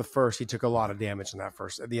the end of the first. He took a lot of damage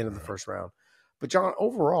at the end of the first round. But John,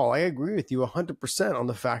 overall, I agree with you 100% on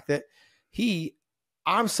the fact that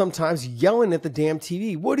I'm sometimes yelling at the damn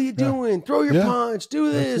TV. What are you doing? Throw your punch.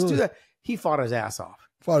 Do this. Do that. He fought his ass off.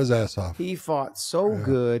 He fought so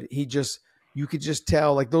good. You could just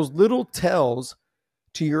tell, like those little tells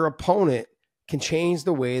to your opponent can change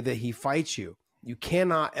the way that he fights you. You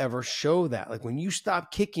cannot ever show that. Like when you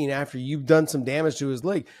stop kicking after you've done some damage to his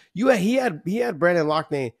leg, he had Brendan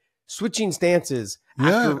Loughnane switching stances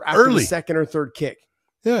after the second or third kick.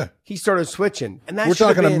 Yeah, he started switching, and we're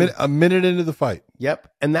talking a minute into the fight. Yep,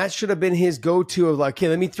 and that should have been his go-to of like, okay,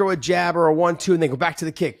 let me throw a jab or a 1-2, and then go back to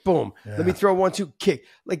the kick. Boom. Yeah. Let me throw a 1-2 kick.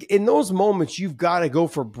 Like in those moments, you've got to go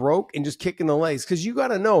for broke and just kick in the legs because you got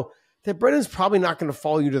to know that Brendan's probably not going to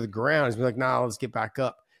follow you to the ground. He's like, nah, let's get back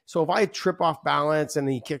up. So if I trip off balance and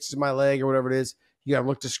he kicks my leg or whatever it is, you got to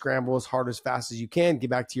look to scramble as hard as fast as you can,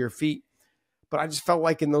 get back to your feet. But I just felt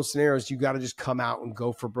like in those scenarios, you got to just come out and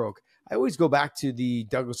go for broke. I always go back to the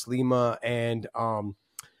Douglas Lima and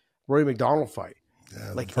Roy McDonald fight.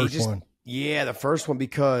 Yeah, like the first one. Yeah, the first one,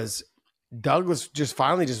 because Douglas just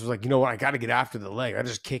finally was like, you know what, I got to get after the leg. I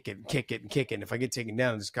just kick it. And if I get taken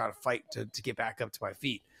down, I just got to fight to get back up to my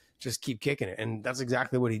feet. Just keep kicking it. And that's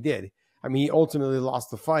exactly what he did. I mean, he ultimately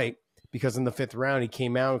lost the fight because in the 5th round, he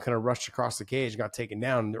came out and kind of rushed across the cage, got taken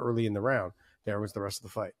down early in the round. There was the rest of the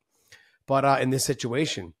fight. But in this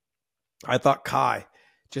situation, I thought Kai,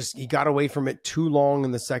 he got away from it too long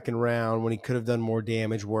in the second round when he could have done more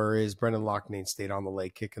damage, whereas Brendan Loughnane stayed on the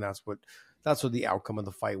leg kick, and that's what the outcome of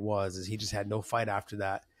the fight was, is he just had no fight after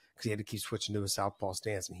that because he had to keep switching to a southpaw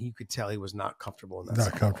stance, and he could tell he was not comfortable in that.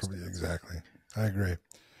 Not comfortable, exactly. I agree.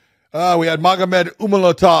 We had Magomed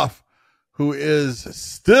Umalatov, who is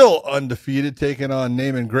still undefeated, taking on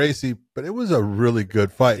Naaman Gracie, but it was a really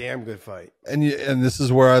good fight. Damn good fight. And this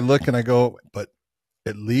is where I look and I go, but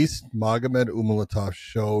at least Magomed Umalatov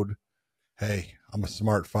showed, hey, I'm a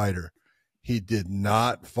smart fighter. He did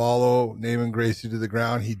not follow Naaman Gracie to the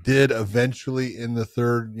ground. He did eventually in the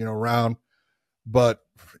third, round, but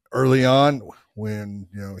early on when,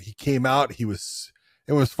 he came out, it was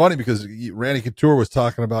funny because Randy Couture was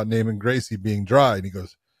talking about Naaman Gracie being dry, and he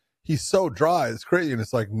goes, he's so dry, it's crazy. And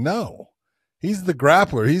it's like, no, he's the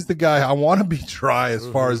grappler. He's the guy I want to be dry as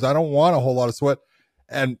far as I don't want a whole lot of sweat.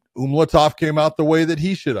 And Umalatov came out the way that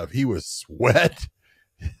he should have. He was sweat.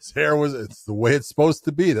 His hair it's the way it's supposed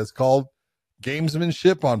to be. That's called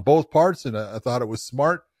gamesmanship on both parts. And I thought it was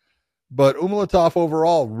smart. But Umalatov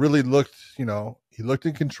overall really looked, he looked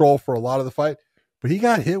in control for a lot of the fight, but he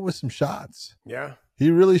got hit with some shots. Yeah.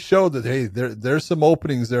 He really showed that, hey, there's some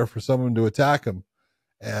openings there for someone to attack him.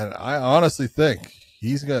 And I honestly think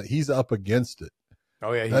he's up against it.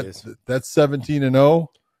 Oh yeah, he is. That 17-0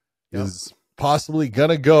 is possibly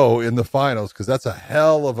gonna go in the finals because that's a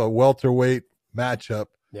hell of a welterweight matchup.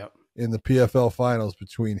 In the PFL finals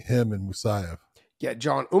between him and Musaev. Yeah,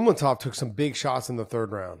 John, Umalatov took some big shots in the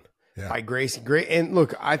third round by Gracie. Great, and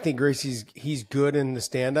look, I think he's good in the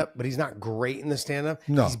stand up, but he's not great in the stand up.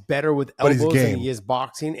 No, he's better with elbows than he is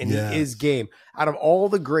boxing, and he is game. Out of all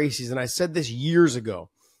the Gracies, and I said this years ago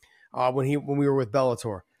when we were with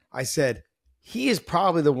Bellator, I said he is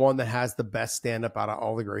probably the one that has the best stand up out of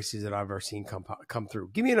all the Gracies that I've ever seen come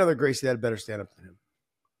through. Give me another Gracie that had better stand up than him.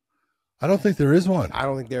 I don't think there is one. I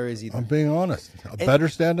don't think there is either. I'm being honest. Better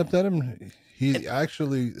stand up than him. He's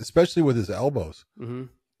actually, especially with his elbows. Mm-hmm.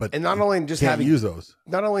 But and not only just use those,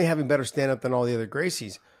 not only having better stand up than all the other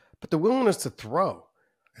Gracies, but the willingness to throw.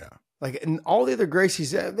 Yeah, like and all the other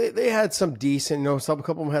Gracies, they had some decent. A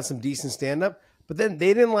couple of them had some decent stand up, but then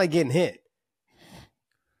they didn't like getting hit.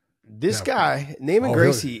 This guy, Naaman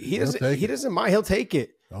Gracie, he doesn't mind. He'll take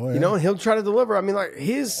it. Oh, yeah. And he'll try to deliver. I mean, like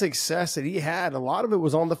his success that he had, a lot of it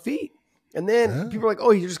was on the feet. And then people are like,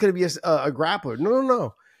 oh, he's just going to be a grappler.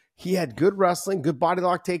 No. He had good wrestling, good body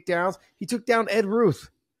lock takedowns. He took down Ed Ruth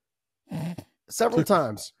several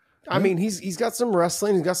times. I mean, he's got some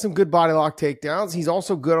wrestling. He's got some good body lock takedowns. He's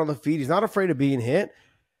also good on the feet. He's not afraid of being hit.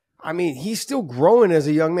 I mean, he's still growing as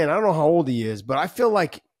a young man. I don't know how old he is, but I feel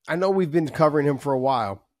like, I know we've been covering him for a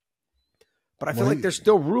while, but I feel like there's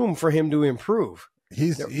still room for him to improve.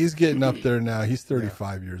 He's getting up there now. He's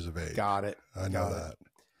 35 years of age. Got it. I know that.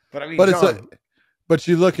 But I mean, But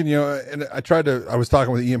you look and, and I was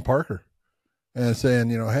talking with Ian Parker and saying,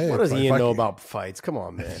 hey, what does Ian know about fights? Come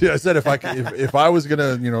on, man. Yeah, I said, if I was going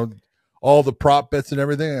to, all the prop bets and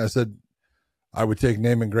everything, I said, I would take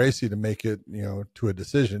Naaman Gracie to make it, to a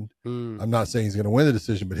decision. I'm not saying he's going to win the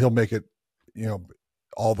decision, but he'll make it,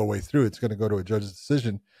 all the way through. It's going to go to a judge's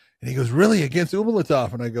decision. And he goes, really, against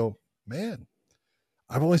Umalatov? And I go, man,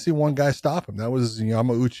 I've only seen one guy stop him. That was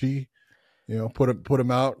Yamauchi, put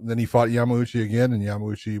him out. And then he fought Yamauchi again, and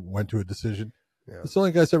Yamauchi went to a decision. Yeah. It's the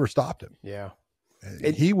only guy that's ever stopped him. Yeah.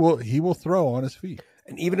 And he will throw on his feet.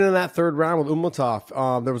 And even in that third round with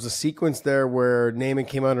Umalatov, there was a sequence there where Naaman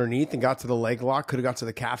came underneath and got to the leg lock, could have got to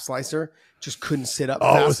the calf slicer, just couldn't sit up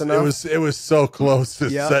fast enough. It was so close to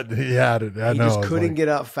set. He had it. He just couldn't get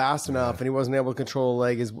up fast enough, and he wasn't able to control the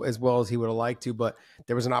leg as well as he would have liked to. But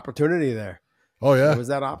there was an opportunity there. Oh yeah, there was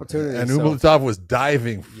that opportunity. And Umalatov was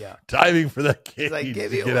diving for that cage to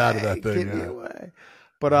get out of that thing. Give me away.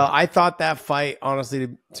 But I thought that fight, honestly,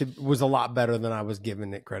 was a lot better than I was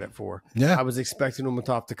giving it credit for. Yeah, I was expecting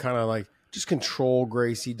Umalatov to kind of like just control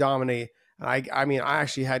Gracie, dominate. And I mean, I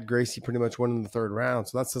actually had Gracie pretty much win in the third round,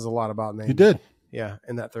 so that says a lot about Naaman. He did, yeah,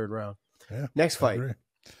 in that third round. Yeah. Next fight.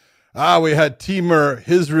 We had Timur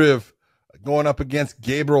Khizriev going up against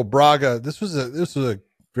Gabriel Braga. This was a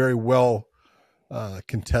very well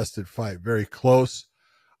contested fight, very close.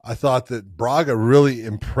 I thought that Braga really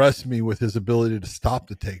impressed me with his ability to stop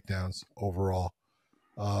the takedowns overall.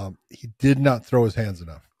 He did not throw his hands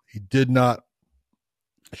enough. He did not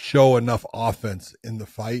show enough offense in the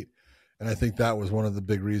fight. And I think that was one of the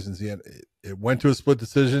big reasons it went to a split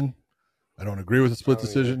decision. I don't agree with the split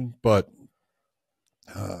decision, but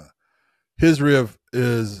Khizriev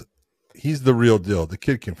he's the real deal. The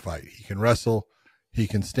kid can fight. He can wrestle. He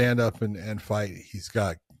can stand up and fight. He's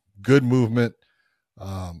got good movement.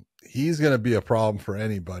 He's going to be a problem for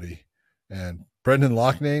anybody. And Brendan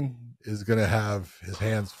Loughnane is going to have his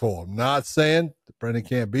hands full. I'm not saying that Brendan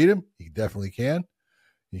can't beat him. He definitely can.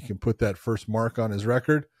 He can put that first mark on his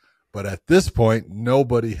record. But at this point,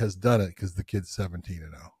 nobody has done it because the kid's 17-0.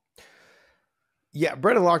 Yeah,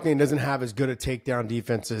 Brendan Loughnane doesn't have as good a takedown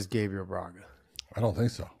defense as Gabriel Braga. I don't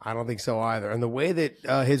think so. I don't think so either. And the way that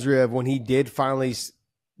Khizriev, when he did finally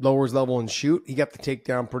lower his level and shoot, he got the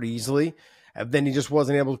takedown pretty easily. And then he just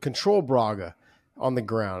wasn't able to control Braga on the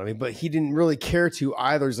ground. I mean, but he didn't really care to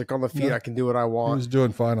either. He's like, on the feet, I can do what I want. He was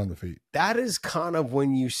doing fine on the feet. That is kind of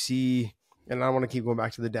when you see, and I want to keep going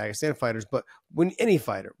back to the Dagestan fighters, but when any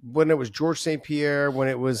fighter, when it was George St. Pierre, when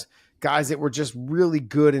it was guys that were just really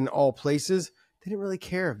good in all places, they didn't really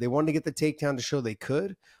care. They wanted to get the takedown to show they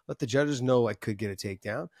could. Let the judges know I could get a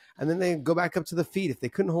takedown. And then they go back up to the feet. If they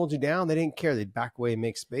couldn't hold you down, they didn't care. They'd back away and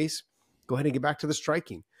make space. Go ahead and get back to the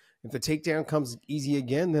striking. If the takedown comes easy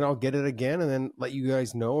again, then I'll get it again and then let you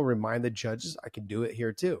guys know, remind the judges I can do it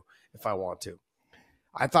here too if I want to.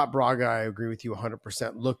 I thought Braga, I agree with you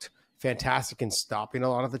 100%, looked fantastic in stopping a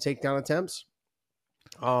lot of the takedown attempts.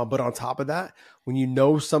 But on top of that, when you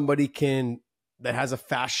know somebody that has a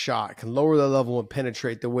fast shot, can lower the level and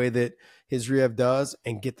penetrate the way that Khizriev does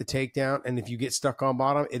and get the takedown, and if you get stuck on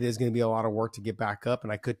bottom, it is going to be a lot of work to get back up,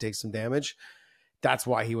 and I could take some damage. That's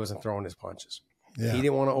why he wasn't throwing his punches. Yeah. He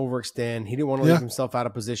didn't want to overextend. He didn't want to leave himself out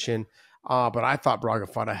of position. But I thought Braga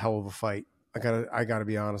fought a hell of a fight. I gotta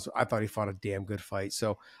be honest. I thought he fought a damn good fight.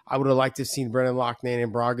 So I would have liked to have seen Brendan Loughnane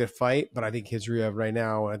and Braga fight, but I think Khizriev right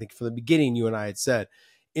now, and I think from the beginning you and I had said,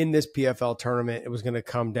 in this PFL tournament, it was going to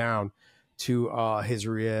come down to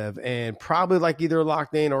Khizriev and probably like either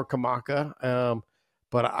Loughnane or Kamaka.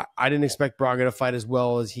 But I didn't expect Braga to fight as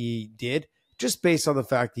well as he did, just based on the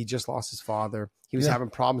fact he just lost his father. He was having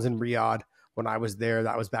problems in Riyadh when I was there.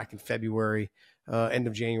 That was back in February, end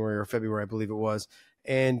of January or February, I believe it was.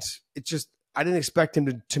 And it just, I didn't expect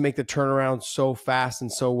him to make the turnaround so fast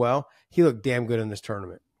and so well. He looked damn good in this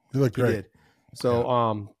tournament. He looked great. Did.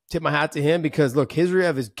 So tip my hat to him because look,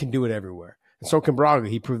 Khizriev can do it everywhere. And so can Braga.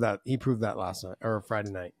 He proved that last night or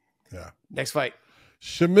Friday night. Yeah. Next fight.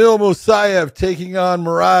 Shamil Musaev taking on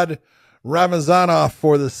Murad Ramazanov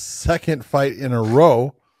for the second fight in a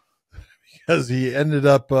row because he ended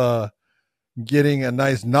up getting a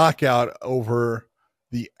nice knockout over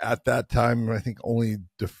at that time, I think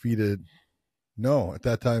undefeated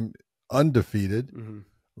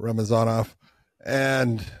Ramazanov.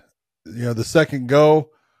 And, the second go,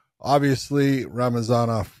 obviously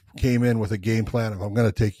Ramazanov came in with a game plan of, I'm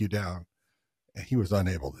going to take you down. And he was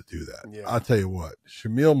unable to do that. Yeah. I'll tell you what,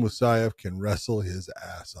 Shamil Musaev can wrestle his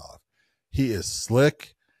ass off. He is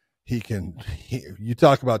slick. You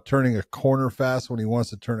talk about turning a corner fast when he wants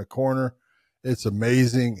to turn a corner. It's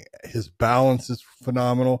amazing. His balance is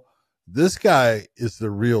phenomenal. This guy is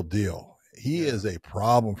the real deal. he is a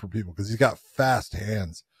problem for people because he's got fast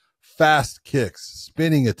hands, fast kicks,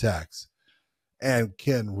 spinning attacks, and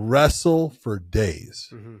can wrestle for days.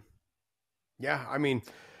 Mm-hmm. Yeah, I mean,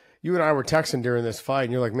 you and I were texting during this fight,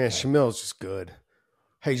 and you're like, man, Shamil's just good.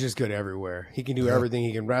 Hey, he's just good everywhere. He can do everything.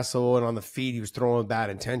 He can wrestle, and on the feet, he was throwing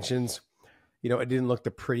bad intentions. You know, it didn't look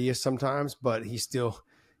the prettiest sometimes, but he still,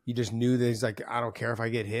 you just knew that he's like, I don't care if I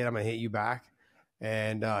get hit, I'm going to hit you back.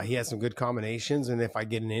 And he had some good combinations, and if I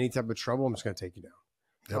get in any type of trouble, I'm just going to take you down.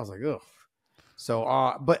 Yep. I was like, ugh. So,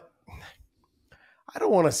 but I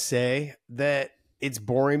don't want to say that it's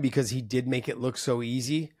boring because he did make it look so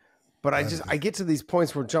easy. But I get to these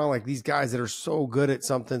points where, John, like these guys that are so good at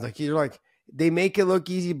something, like you're like, they make it look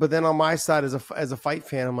easy. But then on my side as a fight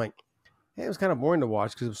fan, I'm like, hey, it was kind of boring to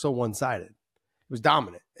watch because it was so one-sided. It was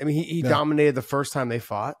dominant. I mean, he dominated the first time they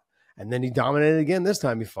fought, and then he dominated again this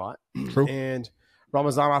time he fought. True. And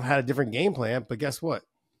Ramazanov had a different game plan, but guess what?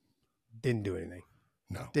 Didn't do anything.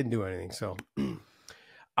 No. Didn't do anything. So,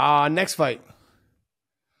 next fight.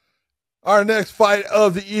 Our next fight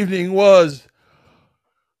of the evening was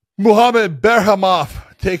Muhammad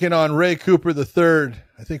Berkhamov taking on Ray Cooper III.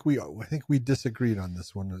 I think we disagreed on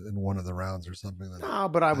this one in one of the rounds or something.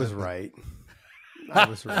 But I was right. I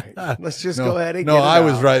was right. Let's just go ahead and get it I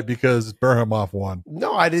was right because Berkhamov won.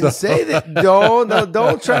 No, I didn't say that.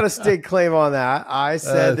 Don't try to stake claim on that. I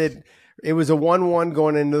said that it was a 1-1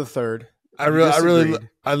 going into the third. I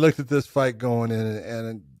looked at this fight going in,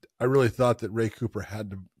 and I really thought that Ray Cooper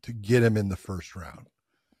had to get him in the first round.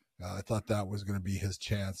 I thought that was going to be his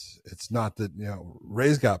chance. It's not that,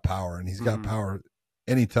 Ray's got power, and he's got power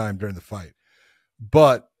anytime during the fight.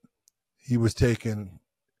 But he was taken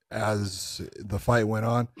as the fight went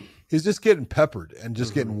on. He's just getting peppered and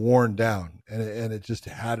just getting worn down, and it just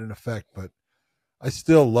had an effect. But I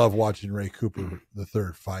still love watching Ray Cooper the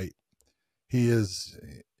third fight. He's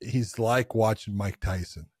like watching Mike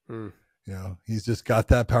Tyson. He's just got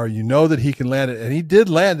that power. You know that he can land it, and he did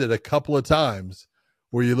land it a couple of times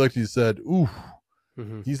where you looked and you said, ooh,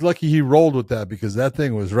 he's lucky he rolled with that because that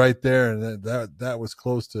thing was right there, and that was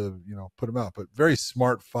close to, put him out. But very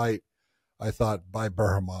smart fight, I thought, by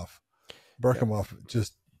Berkhamov. Berkhamov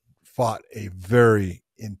just fought a very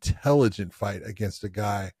intelligent fight against a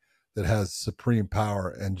guy that has supreme power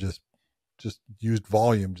and just used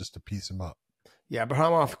volume just to piece him up. Yeah,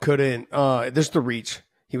 Berkhamov couldn't. There's the reach.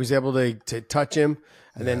 He was able to touch him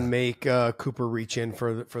and then make Cooper reach in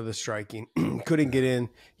for the striking. Couldn't get in.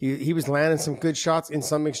 He was landing some good shots in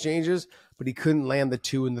some exchanges, but he couldn't land the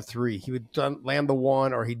 2 and the 3. He would land the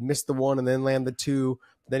 1, or he'd miss the 1 and then land the 2.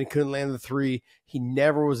 Then he couldn't land the 3. He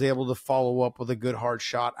never was able to follow up with a good hard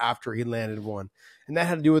shot after he landed 1. And that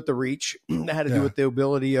had to do with the reach. That had to do with the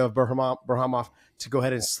ability of Berkhamov to go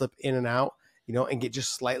ahead and slip in and out, and get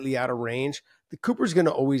just slightly out of range. The Cooper's going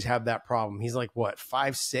to always have that problem. He's like,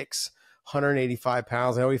 5'6", 185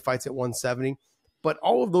 pounds. I know he fights at 170. But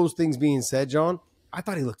all of those things being said, John, I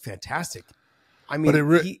thought he looked fantastic. I mean,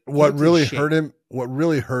 but what really hurt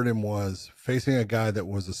him was facing a guy that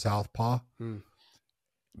was a southpaw,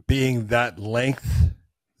 being that length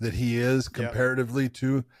that he is comparatively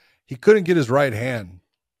to, he couldn't get his right hand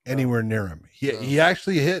anywhere near him. He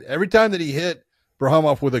actually hit, every time that he hit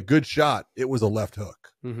Berkhamov with a good shot, it was a left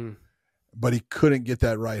hook. But he couldn't get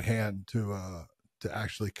that right hand to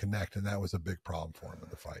actually connect, and that was a big problem for him in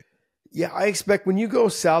the fight. Yeah, I expect when you go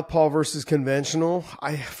southpaw versus conventional,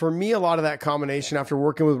 for me, a lot of that combination, after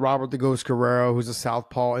working with Robert the Ghost Guerrero, who's a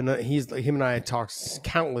southpaw, and him and I had talked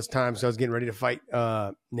countless times, so I was getting ready to fight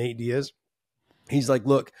Nate Diaz. He's like,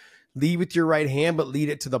 look, lead with your right hand, but lead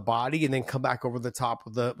it to the body, and then come back over the top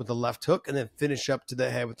with the left hook, and then finish up to the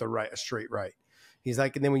head with a straight right. He's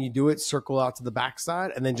like, and then when you do it, circle out to the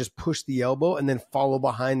backside and then just push the elbow and then follow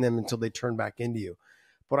behind them until they turn back into you.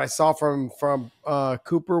 What I saw from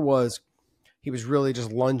Cooper was he was really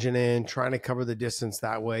just lunging in, trying to cover the distance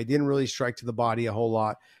that way. Didn't really strike to the body a whole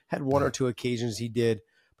lot. Had 1 or 2 occasions he did.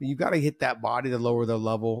 But you've got to hit that body to lower their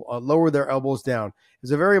level, lower their elbows down.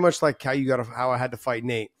 It's very much like how I had to fight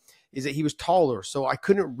Nate, is that he was taller. So I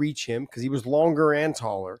couldn't reach him because he was longer and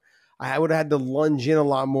taller. I would have had to lunge in a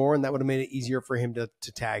lot more, and that would have made it easier for him to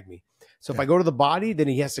tag me. So if I go to the body, then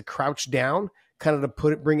he has to crouch down, kind of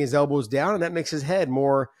to bring his elbows down, and that makes his head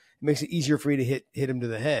more. It makes it easier for me to hit him to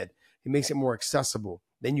the head. It makes it more accessible.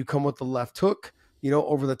 Then you come with the left hook,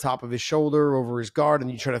 over the top of his shoulder, over his guard, and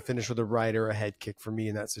you try to finish with a right or a head kick for me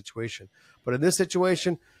in that situation. But in this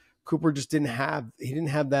situation, Cooper just didn't have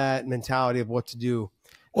that mentality of what to do.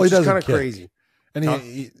 Well, he doesn't kind of crazy. And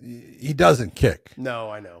he doesn't kick. No,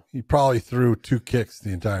 I know. He probably threw 2 kicks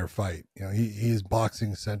the entire fight. You know, he's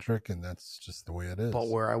boxing centric, and that's just the way it is. But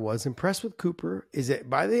where I was impressed with Cooper is that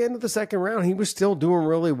by the end of the second round, he was still doing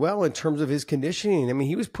really well in terms of his conditioning. I mean,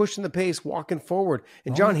 he was pushing the pace, walking forward.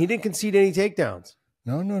 And John, he didn't concede any takedowns.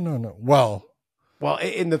 No. Well,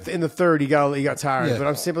 in the third, he got tired. Yeah. But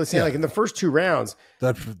I'm simply saying, like in the first 2 rounds,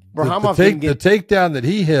 Berkhamov the takedown that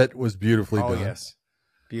he hit was beautifully done. Oh yes,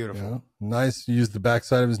 beautiful. You know, nice. Used the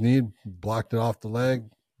backside of his knee, blocked it off the leg.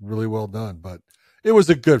 Really well done. But it was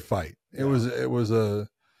a good fight. It's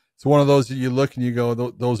one of those that you look and you go,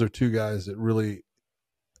 those are 2 guys that really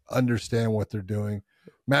understand what they're doing.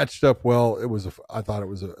 Matched up well. I thought it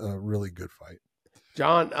was a really good fight.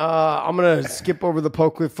 John, I'm gonna skip over the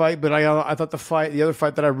Poklid fight, but I thought the other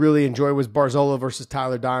fight that I really enjoyed was Barzola versus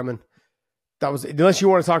Tyler Diamond. That was, unless you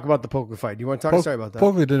want to talk about the Poklid fight. Do you want to talk? Sorry about that.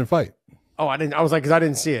 Poklid didn't fight. Oh, I didn't. I was like, because I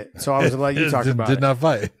didn't see it, so I was gonna let you talk about it. Did not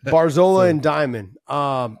fight. Barzola and Diamond.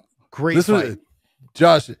 Great fight.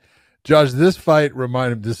 Josh, this fight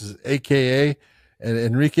reminded. This is AKA, and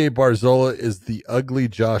Enrique Barzola is the ugly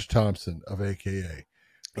Josh Thomson of AKA.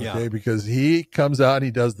 Okay, because he comes out and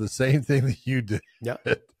he does the same thing that you did. Yeah,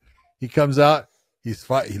 he comes out, he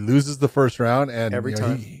loses the first round, and every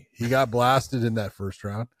time he got blasted in that first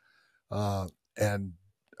round. And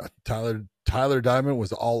Tyler Diamond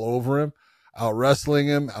was all over him, out wrestling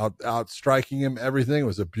him, out striking him. Everything. It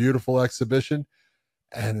was a beautiful exhibition.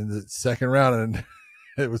 And in the second round, and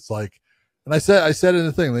it was like, and I said in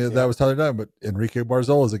the thing that was Tyler Diamond, but Enrique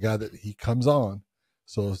Barzola is a guy that he comes on.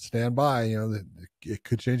 So stand by, you know, it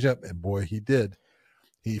could change up. And boy, he did.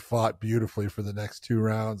 He fought beautifully for the next 2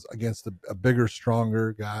 rounds against a bigger,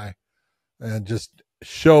 stronger guy, and just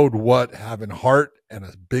showed what having heart and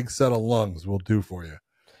a big set of lungs will do for you,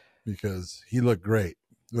 because he looked great.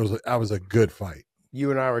 That was a good fight.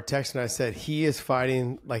 You and I were texting. I said, he is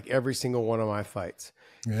fighting like every single one of my fights.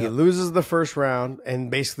 Yeah. He loses the first round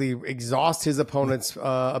and basically exhausts his opponent's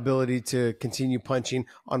ability to continue punching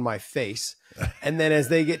on my face. And then as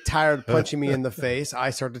they get tired of punching me in the face,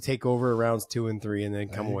 I start to take over rounds 2 and 3 and then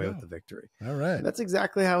come away with the victory. All right. And that's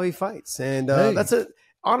exactly how he fights. And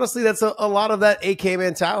honestly, that's a lot of that AK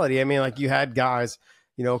mentality. I mean, like, you had guys,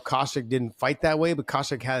 you know, Koscheck didn't fight that way, but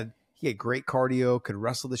Koscheck had great cardio, could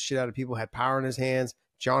wrestle the shit out of people, had power in his hands.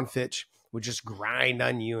 John Fitch would just grind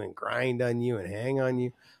on you and hang on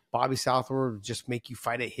you. Bobby Southward would just make you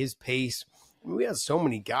fight at his pace. I mean, we had so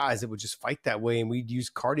many guys that would just fight that way, and we'd use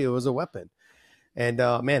cardio as a weapon. And,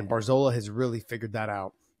 man, Barzola has really figured that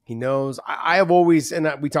out. He knows. I have always, and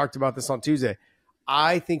we talked about this on Tuesday,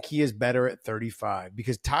 I think he is better at 35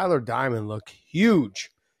 because Tyler Diamond looked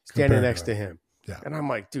huge standing next to him. Yeah. And I'm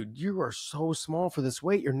like, dude, you are so small for this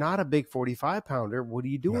weight. You're not a big 45-pounder. What are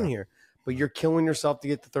you doing here? But you're killing yourself to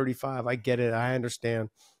get to 35. I get it. I understand.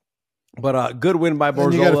 But good win by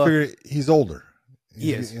Barzola. You got to figure he's older.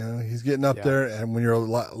 He is. You know, he's getting up there, and when you're a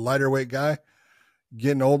lighter weight guy,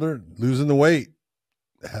 getting older, losing the weight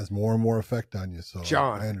has more and more effect on you. So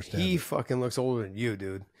John, I understand. He fucking looks older than you,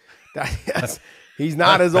 dude. He's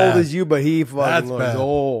not as old as you, but he fucking looks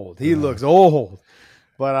old. He looks old.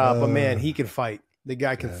 But man, he can fight. The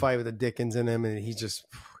guy can fight with the Dickens in him, and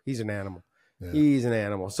he's an animal. Yeah. He's an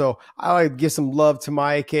animal. So I like to give some love to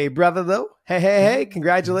my AK brother, though. Hey,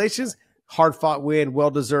 congratulations. Hard-fought win,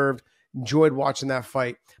 well-deserved. Enjoyed watching that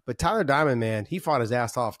fight. But Tyler Diamond, man, he fought his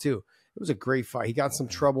ass off, too. It was a great fight. He got some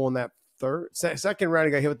trouble in that second round.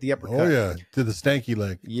 He got hit with the uppercut. Oh, yeah. Did the stanky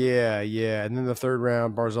leg. Yeah. And then the third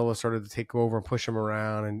round, Barzola started to take over and push him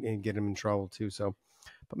around and get him in trouble, too. So,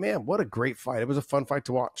 but, man, what a great fight. It was a fun fight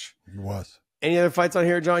to watch. It was. Any other fights on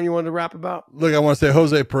here, John, you wanted to rap about? Look, I want to say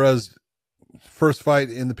Jose Perez, first fight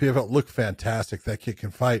in the PFL, looked fantastic. That kid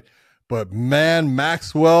can fight. But, man,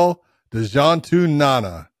 Maxwell Djantou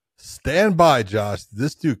Nana, stand by, Josh.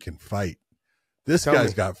 This dude can fight. This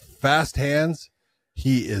guy's got fast hands.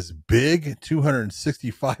 He is big,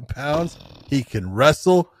 265 pounds. He can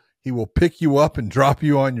wrestle. He will pick you up and drop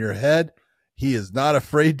you on your head. He is not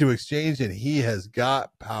afraid to exchange, and he has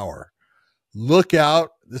got power. Look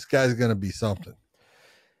out. This guy's going to be something.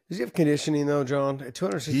 Does he have conditioning, though, John? At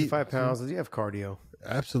 265 pounds, does he have cardio?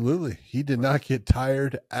 Absolutely. He did not get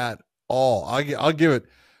tired at all. I'll give it.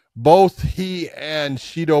 Both he and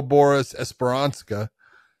Shido Boris Esperanska.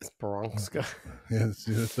 Yes,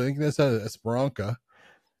 I think that's Esperanca.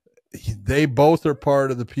 They both are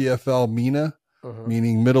part of the PFL MENA,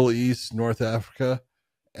 meaning Middle East, North Africa.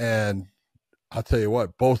 And I'll tell you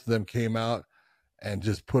what, both of them came out and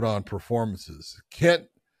just put on performances. Kent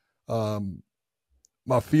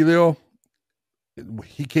Mafileo,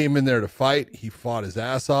 he came in there to fight. He fought his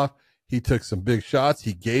ass off. He took some big shots.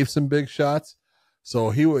 He gave some big shots.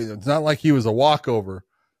 So it's not like he was a walkover,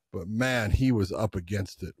 but man, he was up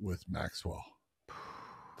against it with Maxwell.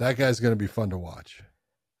 That guy's going to be fun to watch.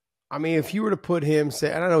 I mean, if you were to put him,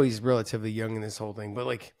 say, and I know he's relatively young in this whole thing, but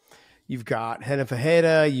like you've got Renan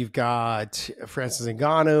Fajeda, you've got Francis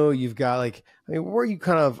Ngannou, you've got like, I mean, where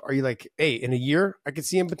are you like, hey, in a year, I could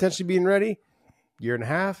see him potentially being ready? Year and a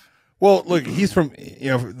half? Well, look, he's from,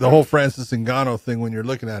 the whole Francis Ngannou thing, when you're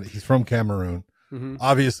looking at it, he's from Cameroon. Mm-hmm.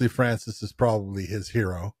 Obviously, Francis is probably his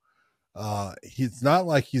hero. He's not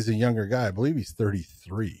like he's a younger guy. I believe he's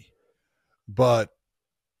 33. But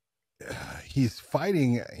he's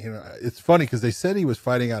fighting, it's funny because they said he was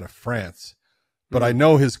fighting out of France. But I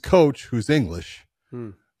know his coach, who's English.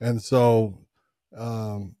 And so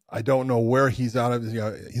I don't know where he's out of.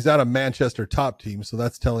 He's out of Manchester top team. So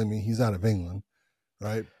that's telling me he's out of England.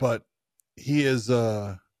 Right. But he is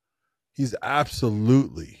he's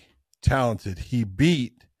absolutely talented. He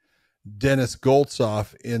beat Denis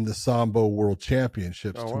Goltsov in the Sambo World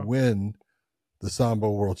Championships to win the Sambo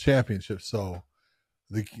World Championship. So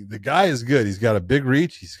the guy is good. He's got a big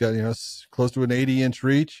reach. He's got, close to an 80-inch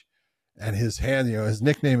reach. And his hand, his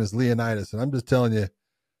nickname is Leonidas. And I'm just telling you,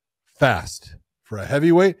 fast for a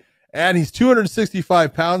heavyweight. And he's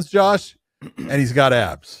 265 pounds, Josh, and he's got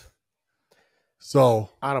abs. So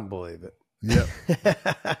I don't believe it. Yep.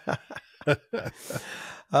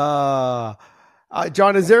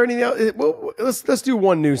 John, is there anything else? Well, let's do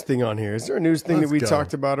one news thing on here. Is there a news thing that we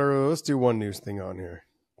talked about earlier? Let's do one news thing on here.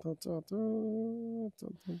 You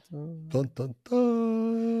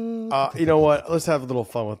know what? Let's have a little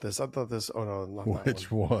fun with this. I thought this. Oh no, not which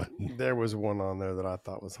one? There was one on there that I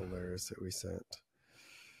thought was hilarious that we sent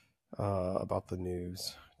about the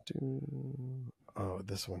news. Oh,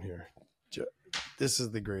 this one here. This is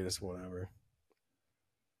the greatest one ever.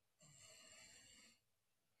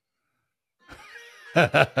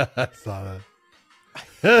 I saw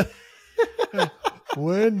that.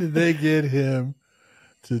 When did they get him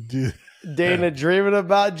to do that? Dana dreaming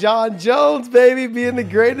about John Jones, baby, being the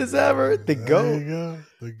greatest ever. The GOAT. There you go.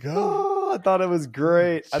 The GOAT. Oh, I thought it was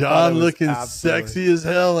great. John looking sexy as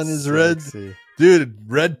hell in his red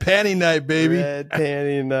panty night, baby. Red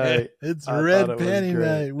panty night. It's red panty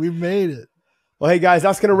night. We made it. Well, hey, guys,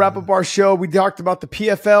 that's going to wrap up our show. We talked about the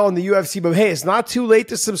PFL and the UFC, but hey, it's not too late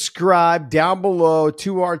to subscribe down below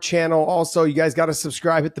to our channel. Also, you guys got to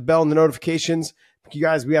subscribe, hit the bell and the notifications. You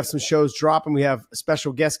guys, we have some shows dropping. We have a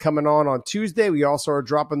special guest coming on Tuesday. We also are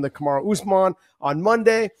dropping the Kamaru Usman on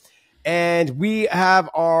Monday. And we have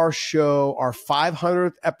our show, our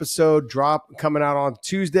 500th episode drop coming out on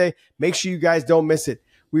Tuesday. Make sure you guys don't miss it.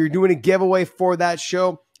 We are doing a giveaway for that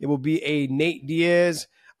show. It will be a Nate Diaz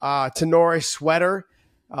Tenore sweater,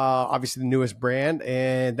 obviously the newest brand,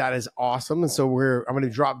 and that is awesome. And so I'm going to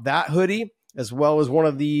drop that hoodie as well as one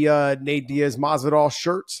of the Nate Diaz Masvidal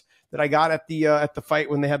shirts that I got at the fight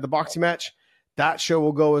when they had the boxing match. That shirt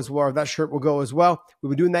will go as well. We've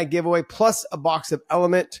been doing that giveaway plus a box of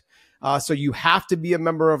LMNT. So you have to be a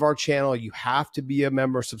member of our channel. You have to be a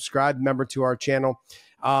member, subscribed member to our channel.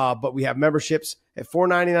 But we have memberships at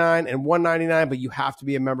 $4.99 and $1.99, but you have to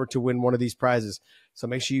be a member to win one of these prizes. So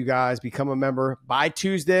make sure you guys become a member by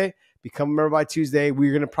Tuesday. We're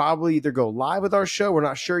going to probably either go live with our show. We're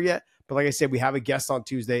not sure yet. But like I said, we have a guest on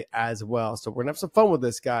Tuesday as well. So we're going to have some fun with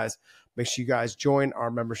this, guys. Make sure you guys join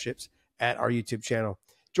our memberships at our YouTube channel.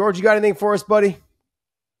 George, you got anything for us, buddy?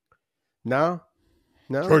 No?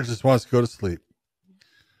 George just wants to go to sleep.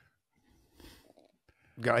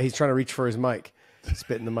 God, he's trying to reach for his mic.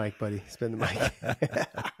 Spit in the mic, buddy. Spit in the mic.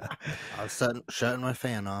 I was shutting my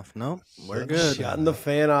fan off. Nope, we're good. Shutting the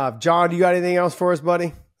fan off. John, do you got anything else for us,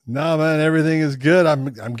 buddy? No, man, everything is good.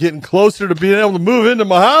 I'm getting closer to being able to move into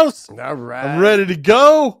my house. All right. I'm ready to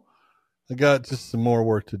go. I got just some more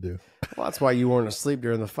work to do. Well, that's why you weren't asleep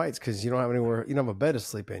during the fights, because you don't have anywhere. You don't have a bed to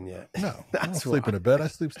sleep in yet. No, I don't sleep in a bed. I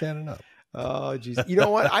sleep standing up. Oh, jeez. You know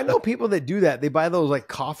what? I know people that do that. They buy those like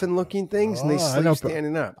coffin-looking things and they sleep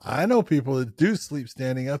standing up. I know people that do sleep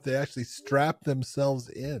standing up. They actually strap themselves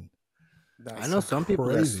in. I know some people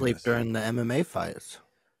that sleep during the MMA fights.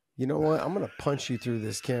 You know what? I'm going to punch you through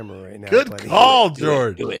this camera right now, Good buddy. call,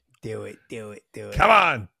 George. Do it. Come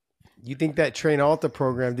on. You think that Train Alta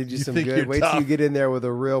program did you some good? Wait tough. till you get in there with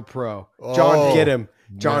a real pro. John, get him.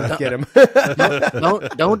 Get him.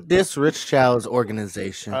 don't diss Rich Chow's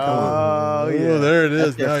organization. Yeah. There it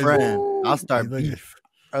is. That's friend. I'll start beef.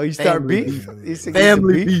 Oh, you start beef?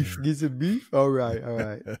 Family beef. Get some beef? All right. All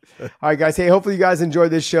right, guys. Hey, hopefully you guys enjoyed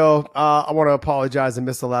this show. I want to apologize. I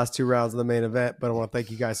missed the last 2 rounds of the main event, but I want to thank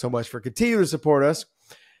you guys so much for continuing to support us.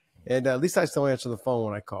 And at least I still answer the phone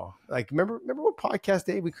when I call. Like, remember what podcast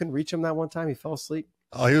day we couldn't reach him that one time? He fell asleep.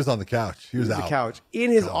 Oh, he was on the couch. He was on out. the couch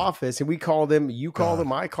in his office, and we called him. You called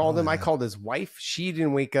him. I called him. I called his wife. She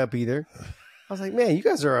didn't wake up either. I was like, man, you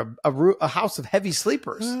guys are a house of heavy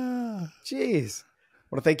sleepers. Jeez. I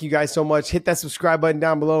want to thank you guys so much. Hit that subscribe button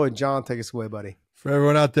down below, and John, take us away, buddy. For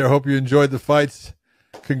everyone out there, hope you enjoyed the fights.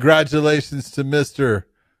 Congratulations to Mr.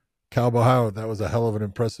 Calbohao. That was a hell of an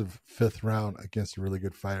impressive 5th round against a really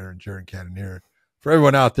good fighter in Jared Cannonier. For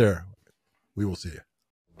everyone out there, we will see you.